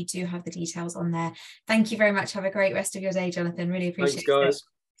LinkedIn, you do have the details on there. Thank you very much. Have a great rest of your day, Jonathan. Really appreciate it. Thanks,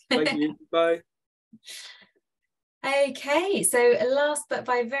 guys. Thank you. Bye. Okay, so last but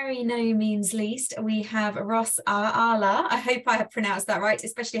by very no means least, we have Ross Arla. I hope I have pronounced that right,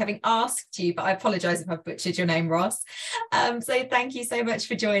 especially having asked you, but I apologise if I've butchered your name, Ross. So thank you so much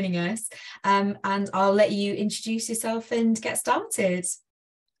for joining us. And I'll let you introduce yourself and get started.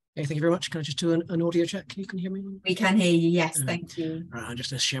 Hey, thank you very much. Can I just do an audio check? Can you hear me? We can hear you, yes, thank you. Right, I'm just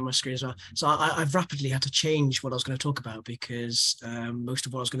going to share my screen as well. So I've rapidly had to change what I was going to talk about because most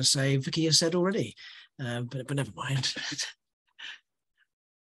of what I was going to say, Vicky has said already, but never mind.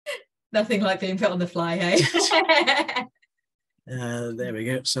 Nothing like being put on the fly, hey? There we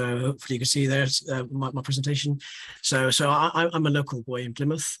go. So hopefully you can see there's my presentation. So I'm a local boy in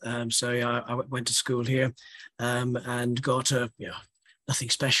Plymouth. I went to school here and got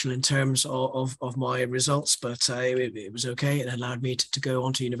nothing special in terms of my results, but it was okay. It allowed me to go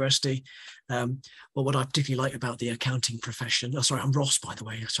on to university. But what I particularly like about the accounting profession, oh, sorry, I'm Ross, by the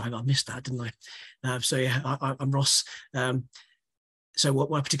way. Sorry, I missed that, didn't I? I'm Ross. So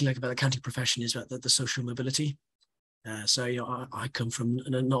what I particularly like about the accounting profession is about the social mobility. I come from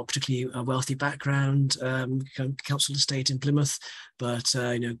a not particularly a wealthy background, council estate in Plymouth, but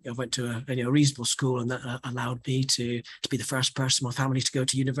I went to a reasonable school, and that allowed me to be the first person in my family to go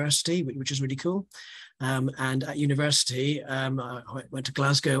to university, which is really cool. And at university, I went to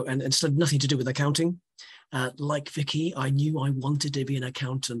Glasgow and studied nothing to do with accounting. Like Vicky, I knew I wanted to be an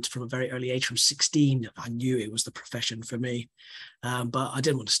accountant from a very early age. From 16, I knew it was the profession for me. But I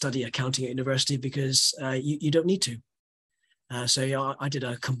didn't want to study accounting at university because you don't need to. I did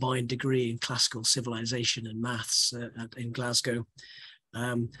a combined degree in classical civilization and maths in Glasgow.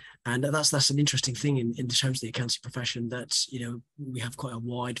 And that's an interesting thing in terms of the accounting profession, that we have quite a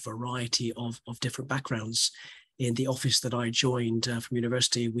wide variety of different backgrounds. In the office that I joined from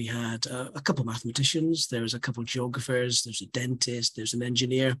university, we had a couple of mathematicians, there was a couple of geographers, there's a dentist, there's an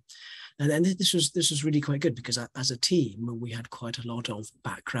engineer. And then this was really quite good because as a team, we had quite a lot of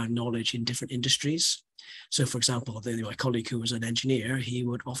background knowledge in different industries. So, for example, my colleague who was an engineer, he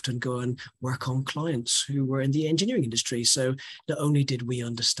would often go and work on clients who were in the engineering industry. So not only did we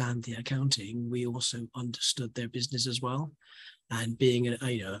understand the accounting, we also understood their business as well. And being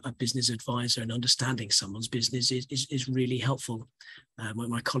a business advisor and understanding someone's business is really helpful.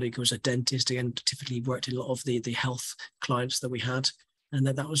 My colleague who was a dentist, again, typically worked in a lot of the health clients that we had. And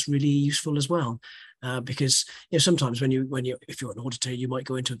that was really useful as well, because sometimes if you're an auditor, you might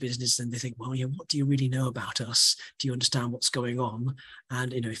go into a business and they think, well, what do you really know about us? Do you understand what's going on?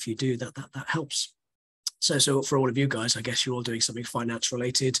 And if you do, that helps. So for all of you guys, I guess you're all doing something finance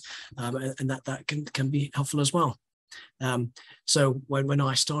related, and that can be helpful as well. So when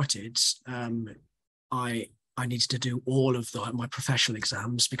I started, I needed to do all of my professional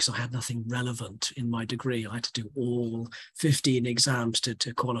exams because I had nothing relevant in my degree. I had to do all 15 exams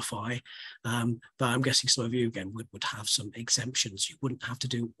to qualify. But I'm guessing some of you, again, would have some exemptions. You wouldn't have to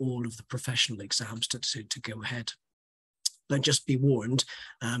do all of the professional exams to go ahead. But just be warned,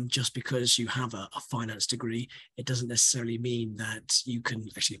 just because you have a finance degree, it doesn't necessarily mean that you can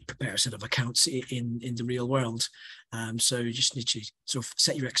actually prepare a set of accounts in the real world. So you just need to sort of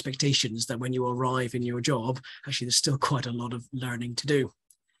set your expectations that when you arrive in your job, actually there's still quite a lot of learning to do.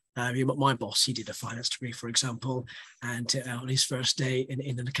 My boss, he did a finance degree, for example, and on his first day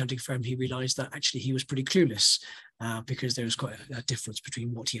in an accounting firm, he realized that actually he was pretty clueless because there was quite a difference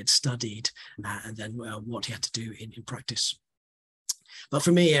between what he had studied and then what he had to do in practice. But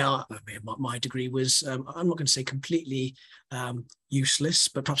for me, my degree was, I'm not going to say completely useless,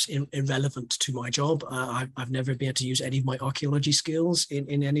 but perhaps irrelevant to my job. I've never been able to use any of my archaeology skills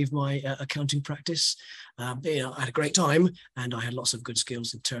in any of my accounting practice. I had a great time, and I had lots of good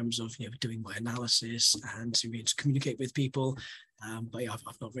skills in terms of doing my analysis and to be able to communicate with people. But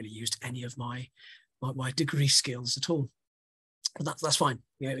I've not really used any of my degree skills at all. But that's fine.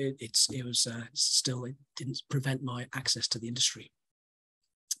 It didn't prevent my access to the industry.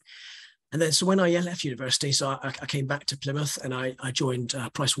 And then, so when I left university, so I came back to Plymouth and I joined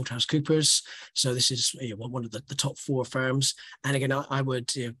PricewaterhouseCoopers. So this is one of the top 4 firms. And again, I would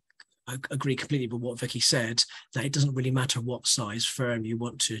I agree completely with what Vicky said, that it doesn't really matter what size firm you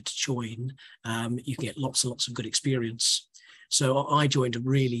want to join. You can get lots and lots of good experience. So I joined a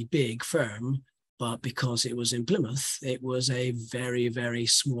really big firm, but because it was in Plymouth, it was a very, very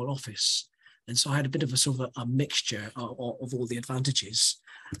small office. And so I had a bit of a sort of a mixture of all the advantages.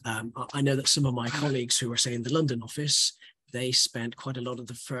 I know that some of my colleagues who are, say, in the London office, they spent quite a lot of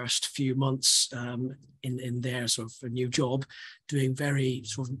the first few months in their sort of new job doing very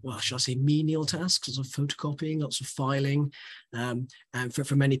sort of, well, shall I say, menial tasks, sort of photocopying, lots of filing. And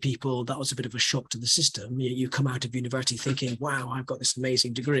for many people, that was a bit of a shock to the system. You come out of university thinking, wow, I've got this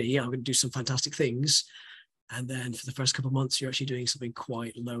amazing degree, I'm going to do some fantastic things. And then for the first couple of months, you're actually doing something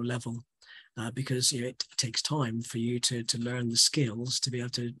quite low level. Because it takes time for you to learn the skills to be able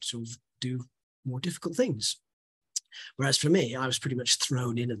to sort of do more difficult things. Whereas for me, I was pretty much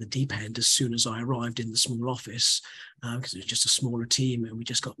thrown in at the deep end as soon as I arrived in the small office, because it was just a smaller team and we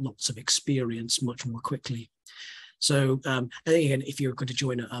just got lots of experience much more quickly. So I think, again, if you're going to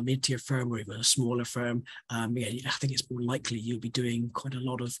join a mid-tier firm or even a smaller firm, yeah, I think it's more likely you'll be doing quite a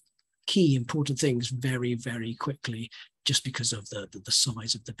lot of key important things very, very quickly, just because of the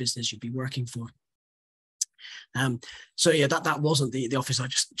size of the business you'd be working for. So yeah, that wasn't the office. I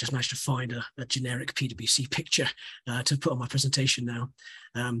just managed to find a generic PwC picture to put on my presentation now.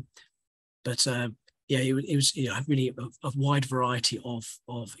 But yeah, it was really a wide variety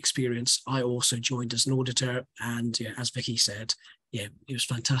of experience. I also joined as an auditor, and yeah, as Vicky said, yeah, it was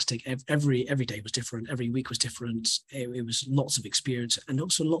fantastic. Every day was different. Every week was different. It was lots of experience and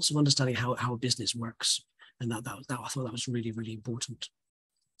also lots of understanding how a business works. And that I thought that was really, really important.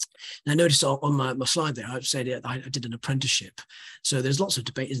 Now, notice on my slide there, I've said I did an apprenticeship. So there's lots of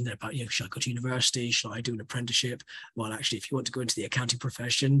debate, isn't there, about, should I go to university? Should I do an apprenticeship? Well, actually, if you want to go into the accounting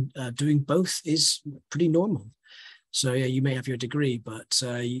profession, doing both is pretty normal. So yeah, you may have your degree, but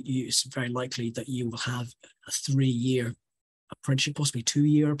it's very likely that you will have a 3-year apprenticeship, possibly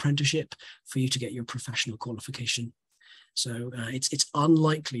 2-year apprenticeship for you to get your professional qualification. So it's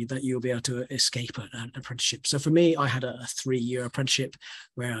unlikely that you'll be able to escape an apprenticeship. So for me, I had a 3-year apprenticeship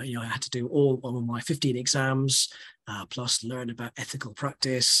where I had to do all of my 15 exams, plus learn about ethical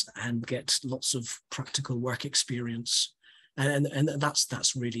practice and get lots of practical work experience. And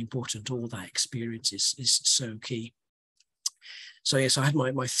that's really important. All that experience is so key. So yes, I had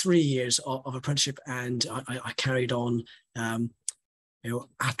my 3 years of apprenticeship, and I carried on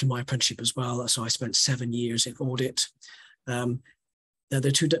after my apprenticeship as well. So I spent 7 years in audit. There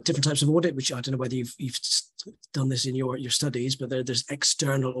are 2 different types of audit, which I don't know whether you've done this in your studies, but there's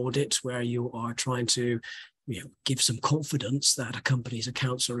external audit, where you are trying to give some confidence that a company's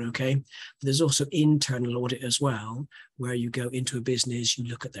accounts are okay. But there's also internal audit as well, where you go into a business, you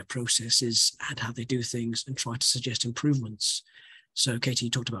look at their processes and how they do things and try to suggest improvements. So Katie,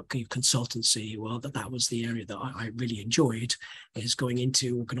 you talked about consultancy. Well, that was the area that I really enjoyed, is going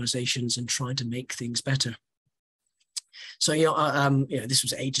into organizations and trying to make things better. So, this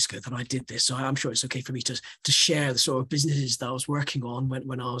was ages ago that I did this. So I'm sure it's okay for me to share the sort of businesses that I was working on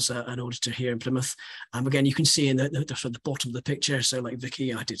when I was an auditor here in Plymouth. Again, you can see in the bottom of the picture. So like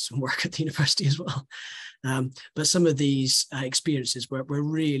Vicky, I did some work at the university as well. But some of these experiences were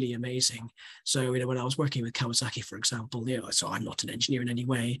really amazing. So, when I was working with Kawasaki, for example, so I'm not an engineer in any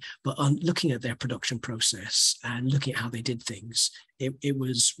way, but looking at their production process and looking at how they did things, it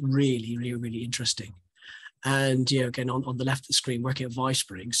was really, really, really interesting. And again, on the left of the screen, working at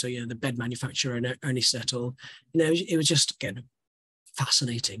Vicepring, so the bed manufacturer and Ernie Settle, it was just, again,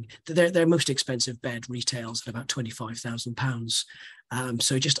 fascinating. Their most expensive bed retails at about £25,000.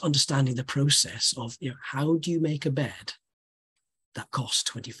 So just understanding the process of how do you make a bed that costs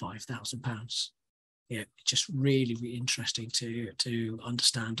 £25,000? It's just really, really interesting to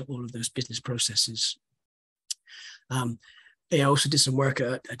understand all of those business processes. I also did some work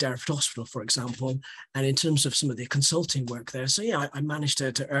at Derriford Hospital, for example, and in terms of some of the consulting work there, so I managed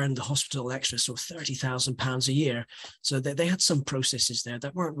to earn the hospital extra sort of £30,000 a year. So they had some processes there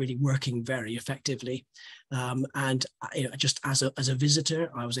that weren't really working very effectively, and just as a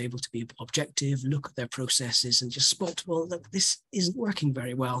visitor, I was able to be objective, look at their processes, and just spot, well, look, this isn't working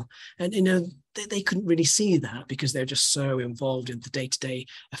very well, and they couldn't really see that because they're just so involved in the day-to-day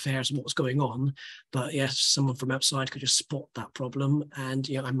affairs and what's going on. But yes, someone from outside could just spot that problem, and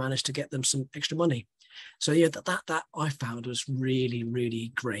I managed to get them some extra money. So that I found was really,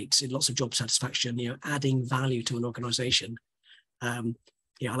 really great. Lots of job satisfaction, adding value to an organization. I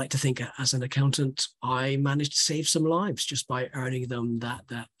like to think as an accountant, I managed to save some lives just by earning them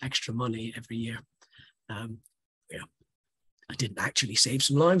that extra money every year. I didn't actually save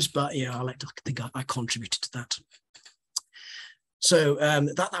some lives, but I like to think I contributed to that. So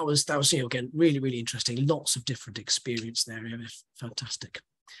that was again really, really interesting. Lots of different experience there. Fantastic.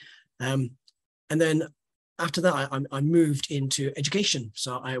 And then after that, I moved into education.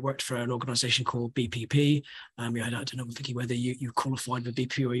 So I worked for an organisation called BPP. I don't know, Vicky, whether you qualified with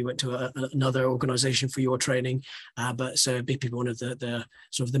BPP or you went to another organisation for your training. But so BPP, one of the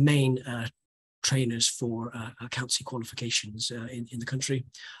sort of the main trainers for accountancy qualifications in the country.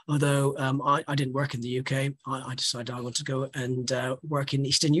 Although I didn't work in the UK, I decided I wanted to go and work in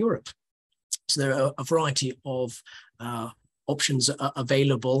Eastern Europe. So there are a variety of options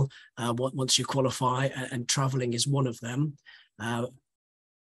available once you qualify, and traveling is one of them.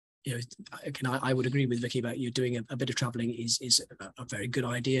 you know, again, I would agree with Vicky about you doing a bit of traveling is a very good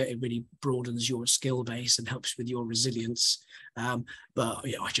idea. It really broadens your skill base and helps with your resilience. But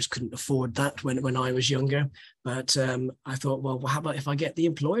you know, I just couldn't afford that when I was younger. But I thought, well, how about if I get the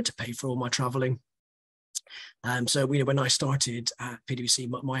employer to pay for all my traveling? So, you know, when I started at PwC,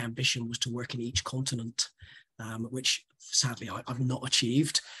 my ambition was to work in each continent, which sadly I've not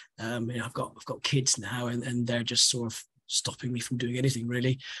achieved. You know, I've got kids now, and they're just sort of stopping me from doing anything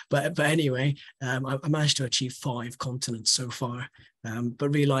really. But anyway, I managed to achieve 5 continents so far.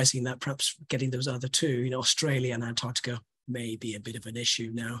 But realizing that perhaps getting those other 2, you know, Australia and Antarctica, may be a bit of an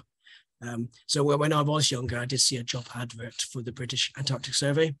issue now. So when I was younger, I did see a job advert for the British Antarctic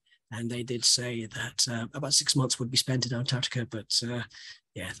Survey, and they did say that about 6 months would be spent in Antarctica, but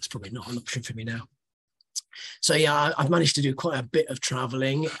yeah, that's probably not an option for me now. So yeah, I've managed to do quite a bit of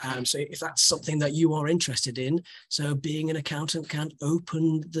traveling. So if that's something that you are interested in, so being an accountant can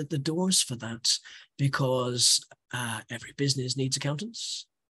open the doors for that, because every business needs accountants.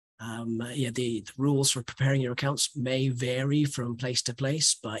 Yeah, the rules for preparing your accounts may vary from place to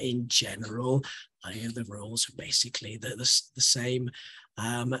place, but in general, the rules are basically the same.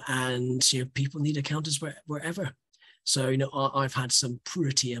 And you know, people need accountants wherever. So, you know, I've had some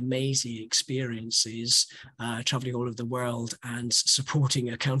pretty amazing experiences traveling all over the world and supporting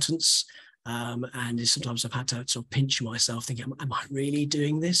accountants. And sometimes I've had to sort of pinch myself thinking, am I really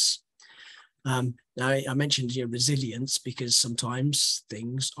doing this? Now, I mentioned, you know, resilience, because sometimes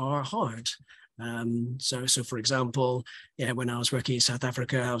things are hard. So for example, yeah, when I was working in South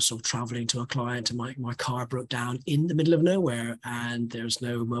Africa, I was sort of traveling to a client, and my car broke down in the middle of nowhere, and there's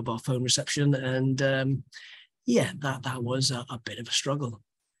no mobile phone reception. And yeah, that was a bit of a struggle.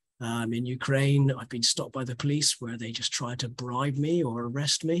 In Ukraine, I've been stopped by the police where they just tried to bribe me or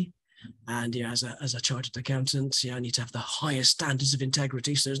arrest me. And yeah, as a chartered accountant, yeah, I need to have the highest standards of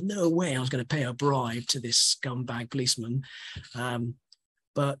integrity. So there's no way I was going to pay a bribe to this scumbag policeman.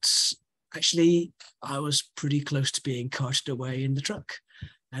 But actually, I was pretty close to being carted away in the truck.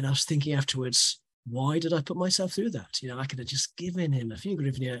 And I was thinking afterwards, why did I put myself through that? You know, I could have just given him a few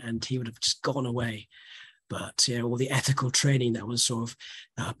hryvnia and he would have just gone away. But you know, all the ethical training that was sort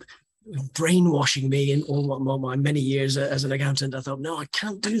of brainwashing me in all my many years as an accountant, I thought, no, I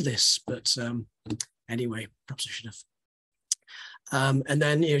can't do this. But anyway, perhaps I should have. And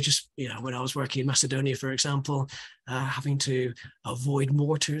then, you know, just, you know, when I was working in Macedonia, for example, having to avoid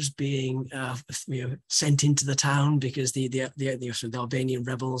mortars being you know, sent into the town because the Albanian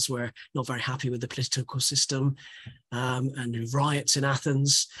rebels were not very happy with the political system, and riots in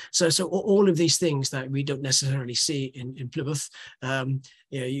Athens. So all of these things that we don't necessarily see in Plymouth,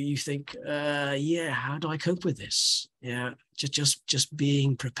 you know, you think, yeah, how do I cope with this? Yeah, just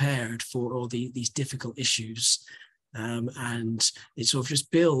being prepared for all these difficult issues. And it sort of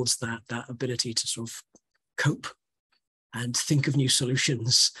just builds that ability to sort of cope and think of new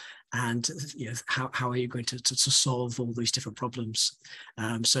solutions, and you know, how are you going to solve all these different problems.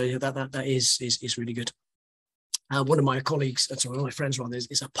 So yeah, that is really good. One of my colleagues, sorry, one of my friends rather,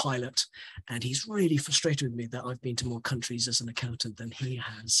 is a pilot, and he's really frustrated with me that I've been to more countries as an accountant than he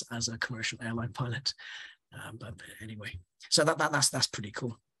has as a commercial airline pilot. But anyway, so that's pretty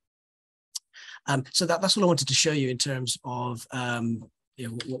cool. So that's what I wanted to show you in terms of, you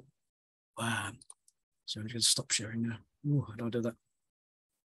know, so I'm going to stop sharing now. Ooh, how do I do that?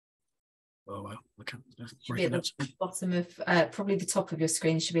 Oh, well, I can't. Should be at the bottom of, probably the top of your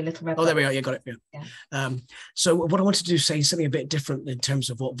screen should be a little red. Oh, there we are. You got it. Yeah. So what I wanted to do is say something a bit different in terms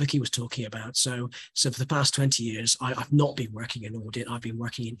of what Vicky was talking about. So for the past 20 years, I've not been working in audit. I've been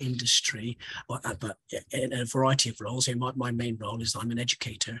working in industry, but in a variety of roles. You know, my main role is I'm an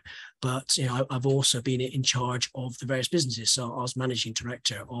educator, but you know, I've also been in charge of the various businesses. So I was managing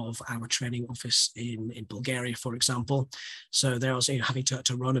director of our training office in Bulgaria, for example. So there I was, you know, having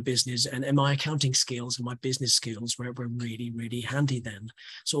to run a business, and my accounting skills and my business skills were really, really handy then.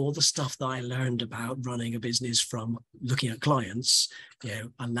 So all the stuff that I learned about running a business from looking at clients, you know,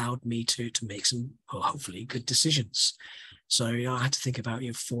 allowed me to make some hopefully good decisions. So you know, I had to think about, you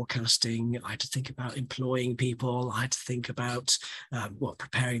know, forecasting. I had to think about employing people. I had to think about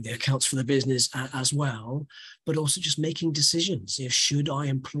preparing the accounts for the business as well, but also just making decisions. You know, should I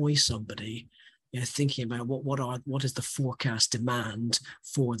employ somebody? You know, thinking about what is the forecast demand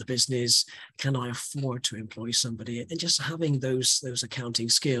for the business? Can I afford to employ somebody? And just having those accounting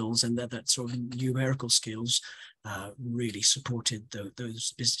skills and that sort of numerical skills really supported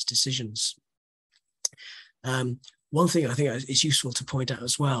those business decisions. One thing I think is useful to point out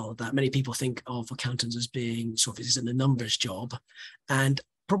as well, that many people think of accountants as being sort of, is it a numbers job? And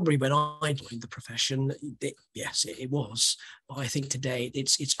probably when I joined the profession, yes, it was. But I think today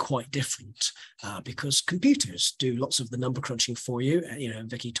it's quite different because computers do lots of the number crunching for you.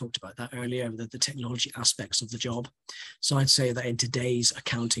 Vicky talked about that earlier, the technology aspects of the job. So I'd say that in today's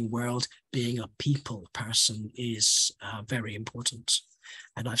accounting world, being a people person is very important.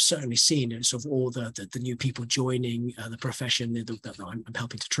 And I've certainly seen sort of all the new people joining the profession that I'm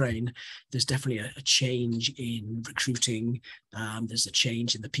helping to train. There's definitely a change in recruiting. There's a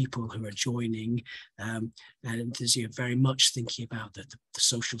change in the people who are joining. And there's very much thinking about the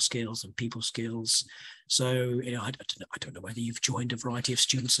social skills and people skills. So I don't know whether you've joined a variety of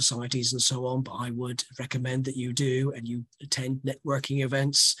student societies and so on, but I would recommend that you do, and you attend networking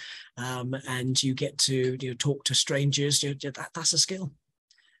events, and you get to talk to strangers. That's a skill.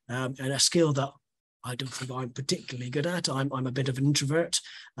 And a skill that I don't think I'm particularly good at. I'm a bit of an introvert.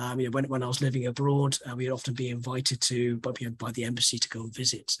 When I was living abroad, we'd often be invited by the embassy to go and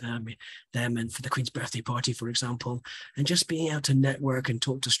visit them, and for the Queen's birthday party, for example. And just being able to network and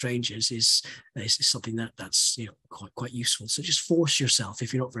talk to strangers is something that's quite useful. So just force yourself,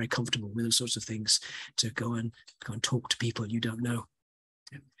 if you're not very comfortable with those sorts of things, to go and talk to people you don't know.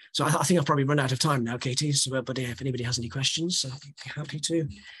 So I think I've probably run out of time now, Katie. So, but if anybody has any questions, I'd be happy to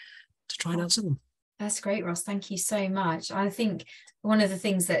try and answer them. That's great, Ross. Thank you so much. I think one of the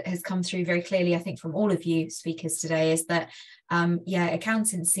things that has come through very clearly, I think, from all of you speakers today is that,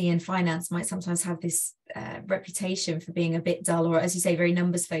 accountancy and finance might sometimes have this reputation for being a bit dull, or, as you say, very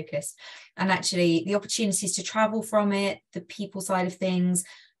numbers focused. And actually, the opportunities to travel from it, the people side of things,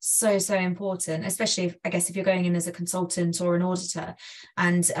 so important, especially if you're going in as a consultant or an auditor,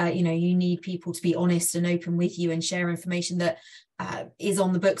 and you need people to be honest and open with you and share information that is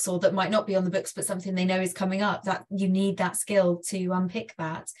on the books, or that might not be on the books, but something they know is coming up. That you need that skill to unpick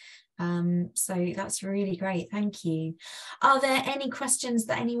that. So that's really great. Thank you. Are there any questions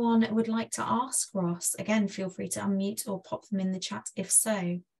that anyone would like to ask Ross? Again, feel free to unmute or pop them in the chat if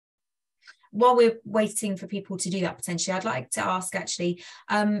so. While we're waiting for people to do that, potentially, I'd like to ask, actually,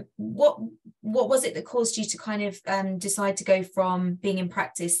 what was it that caused you to kind of decide to go from being in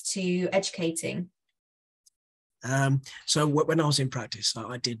practice to educating? So when I was in practice,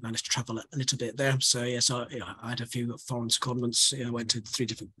 I did manage to travel a little bit there. So yes, I had a few foreign secondments. I went to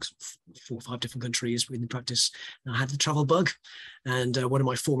 4 or 5 different countries in practice. And I had the travel bug, and one of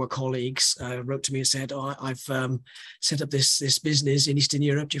my former colleagues wrote to me and said, I've set up this business in Eastern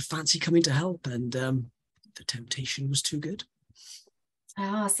Europe. Do you fancy coming to help? And the temptation was too good.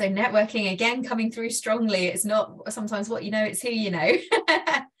 So networking again coming through strongly. It's not sometimes what you know, it's who you know.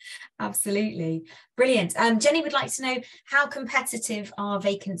 Absolutely. Brilliant. Jenny would like to know, how competitive are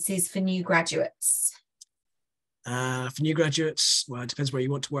vacancies for new graduates? For new graduates, well, it depends where you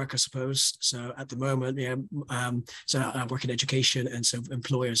want to work, I suppose. So at the moment, so I work in education, and so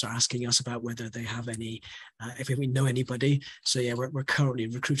employers are asking us about whether they have any, if we know anybody. So yeah, we're currently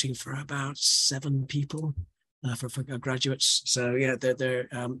recruiting for about 7 people for graduates. So yeah, they're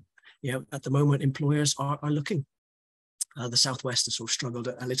at the moment, employers are looking. The Southwest has sort of struggled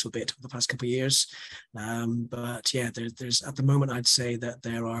a little bit over the past couple of years, but yeah, there's at the moment, I'd say that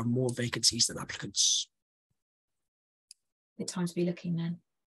there are more vacancies than applicants. Good time to be looking then.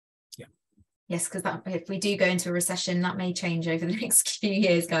 Yeah. Yes, because if we do go into a recession, that may change over the next few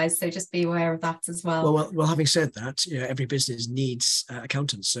years, guys. So just be aware of that as well. Well, having said that, every business needs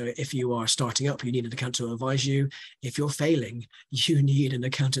accountants. So if you are starting up, you need an accountant to advise you. If you're failing, you need an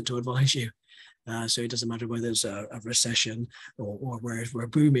accountant to advise you. So it doesn't matter whether there's a recession or where we're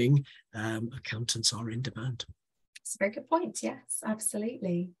booming, accountants are in demand. That's a very good point. Yes,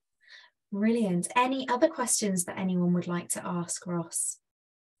 absolutely. Brilliant. Any other questions that anyone would like to ask Ross?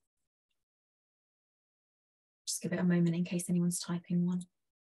 Just give it a moment in case anyone's typing one.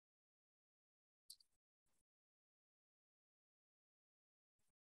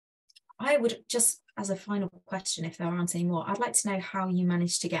 I would just, as a final question, if there aren't any more, I'd like to know how you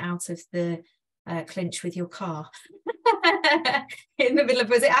managed to get out of the clinch with your car in the middle of,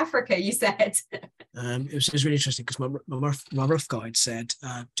 was it Africa, you said? It was really interesting because my rough guide said,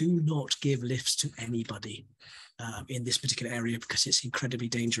 do not give lifts to anybody in this particular area because it's incredibly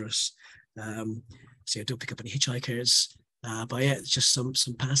dangerous. So don't pick up any hitchhikers. But yeah, it's just some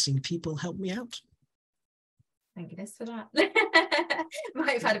passing people helped me out. Thank goodness for that.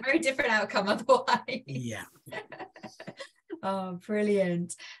 Might have had a very different outcome otherwise. Yeah. Oh,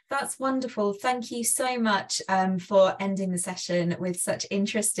 brilliant. That's wonderful. Thank you so much for ending the session with such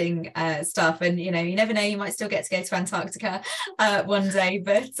interesting stuff. And, you never know, you might still get to go to Antarctica one day,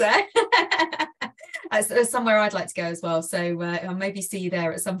 but somewhere I'd like to go as well. So I'll maybe see you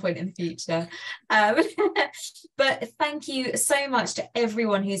there at some point in the future. But thank you so much to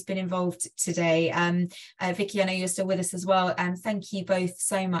everyone who's been involved today. Vicky, I know you're still with us as well. And thank you both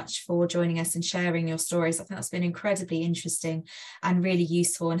so much for joining us and sharing your stories. I think that's been incredibly interesting and really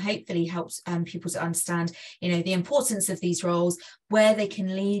useful, and hopefully helped people to understand, the importance of these roles, where they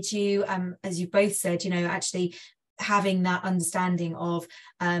can lead you. As you both said, actually having that understanding of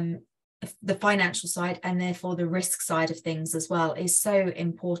the financial side and therefore the risk side of things as well is so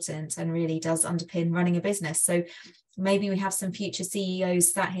important and really does underpin running a business. So maybe we have some future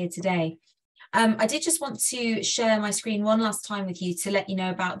CEOs sat here today. I did just want to share my screen one last time with you to let you know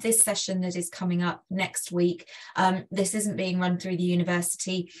about this session that is coming up next week. This isn't being run through the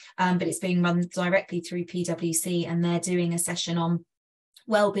university, but it's being run directly through PwC, and they're doing a session on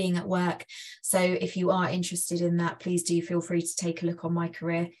well-being at work. So if you are interested in that, please do feel free to take a look on My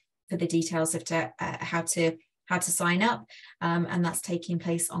Career for the details of how to sign up, and that's taking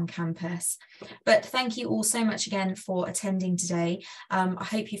place on campus. But thank you all so much again for attending today. I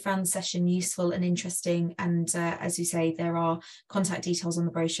hope you found the session useful and interesting, and as you say, there are contact details on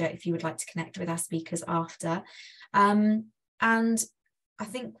the brochure if you would like to connect with our speakers after. And I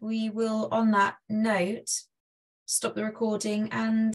think we will, on that note, stop the recording and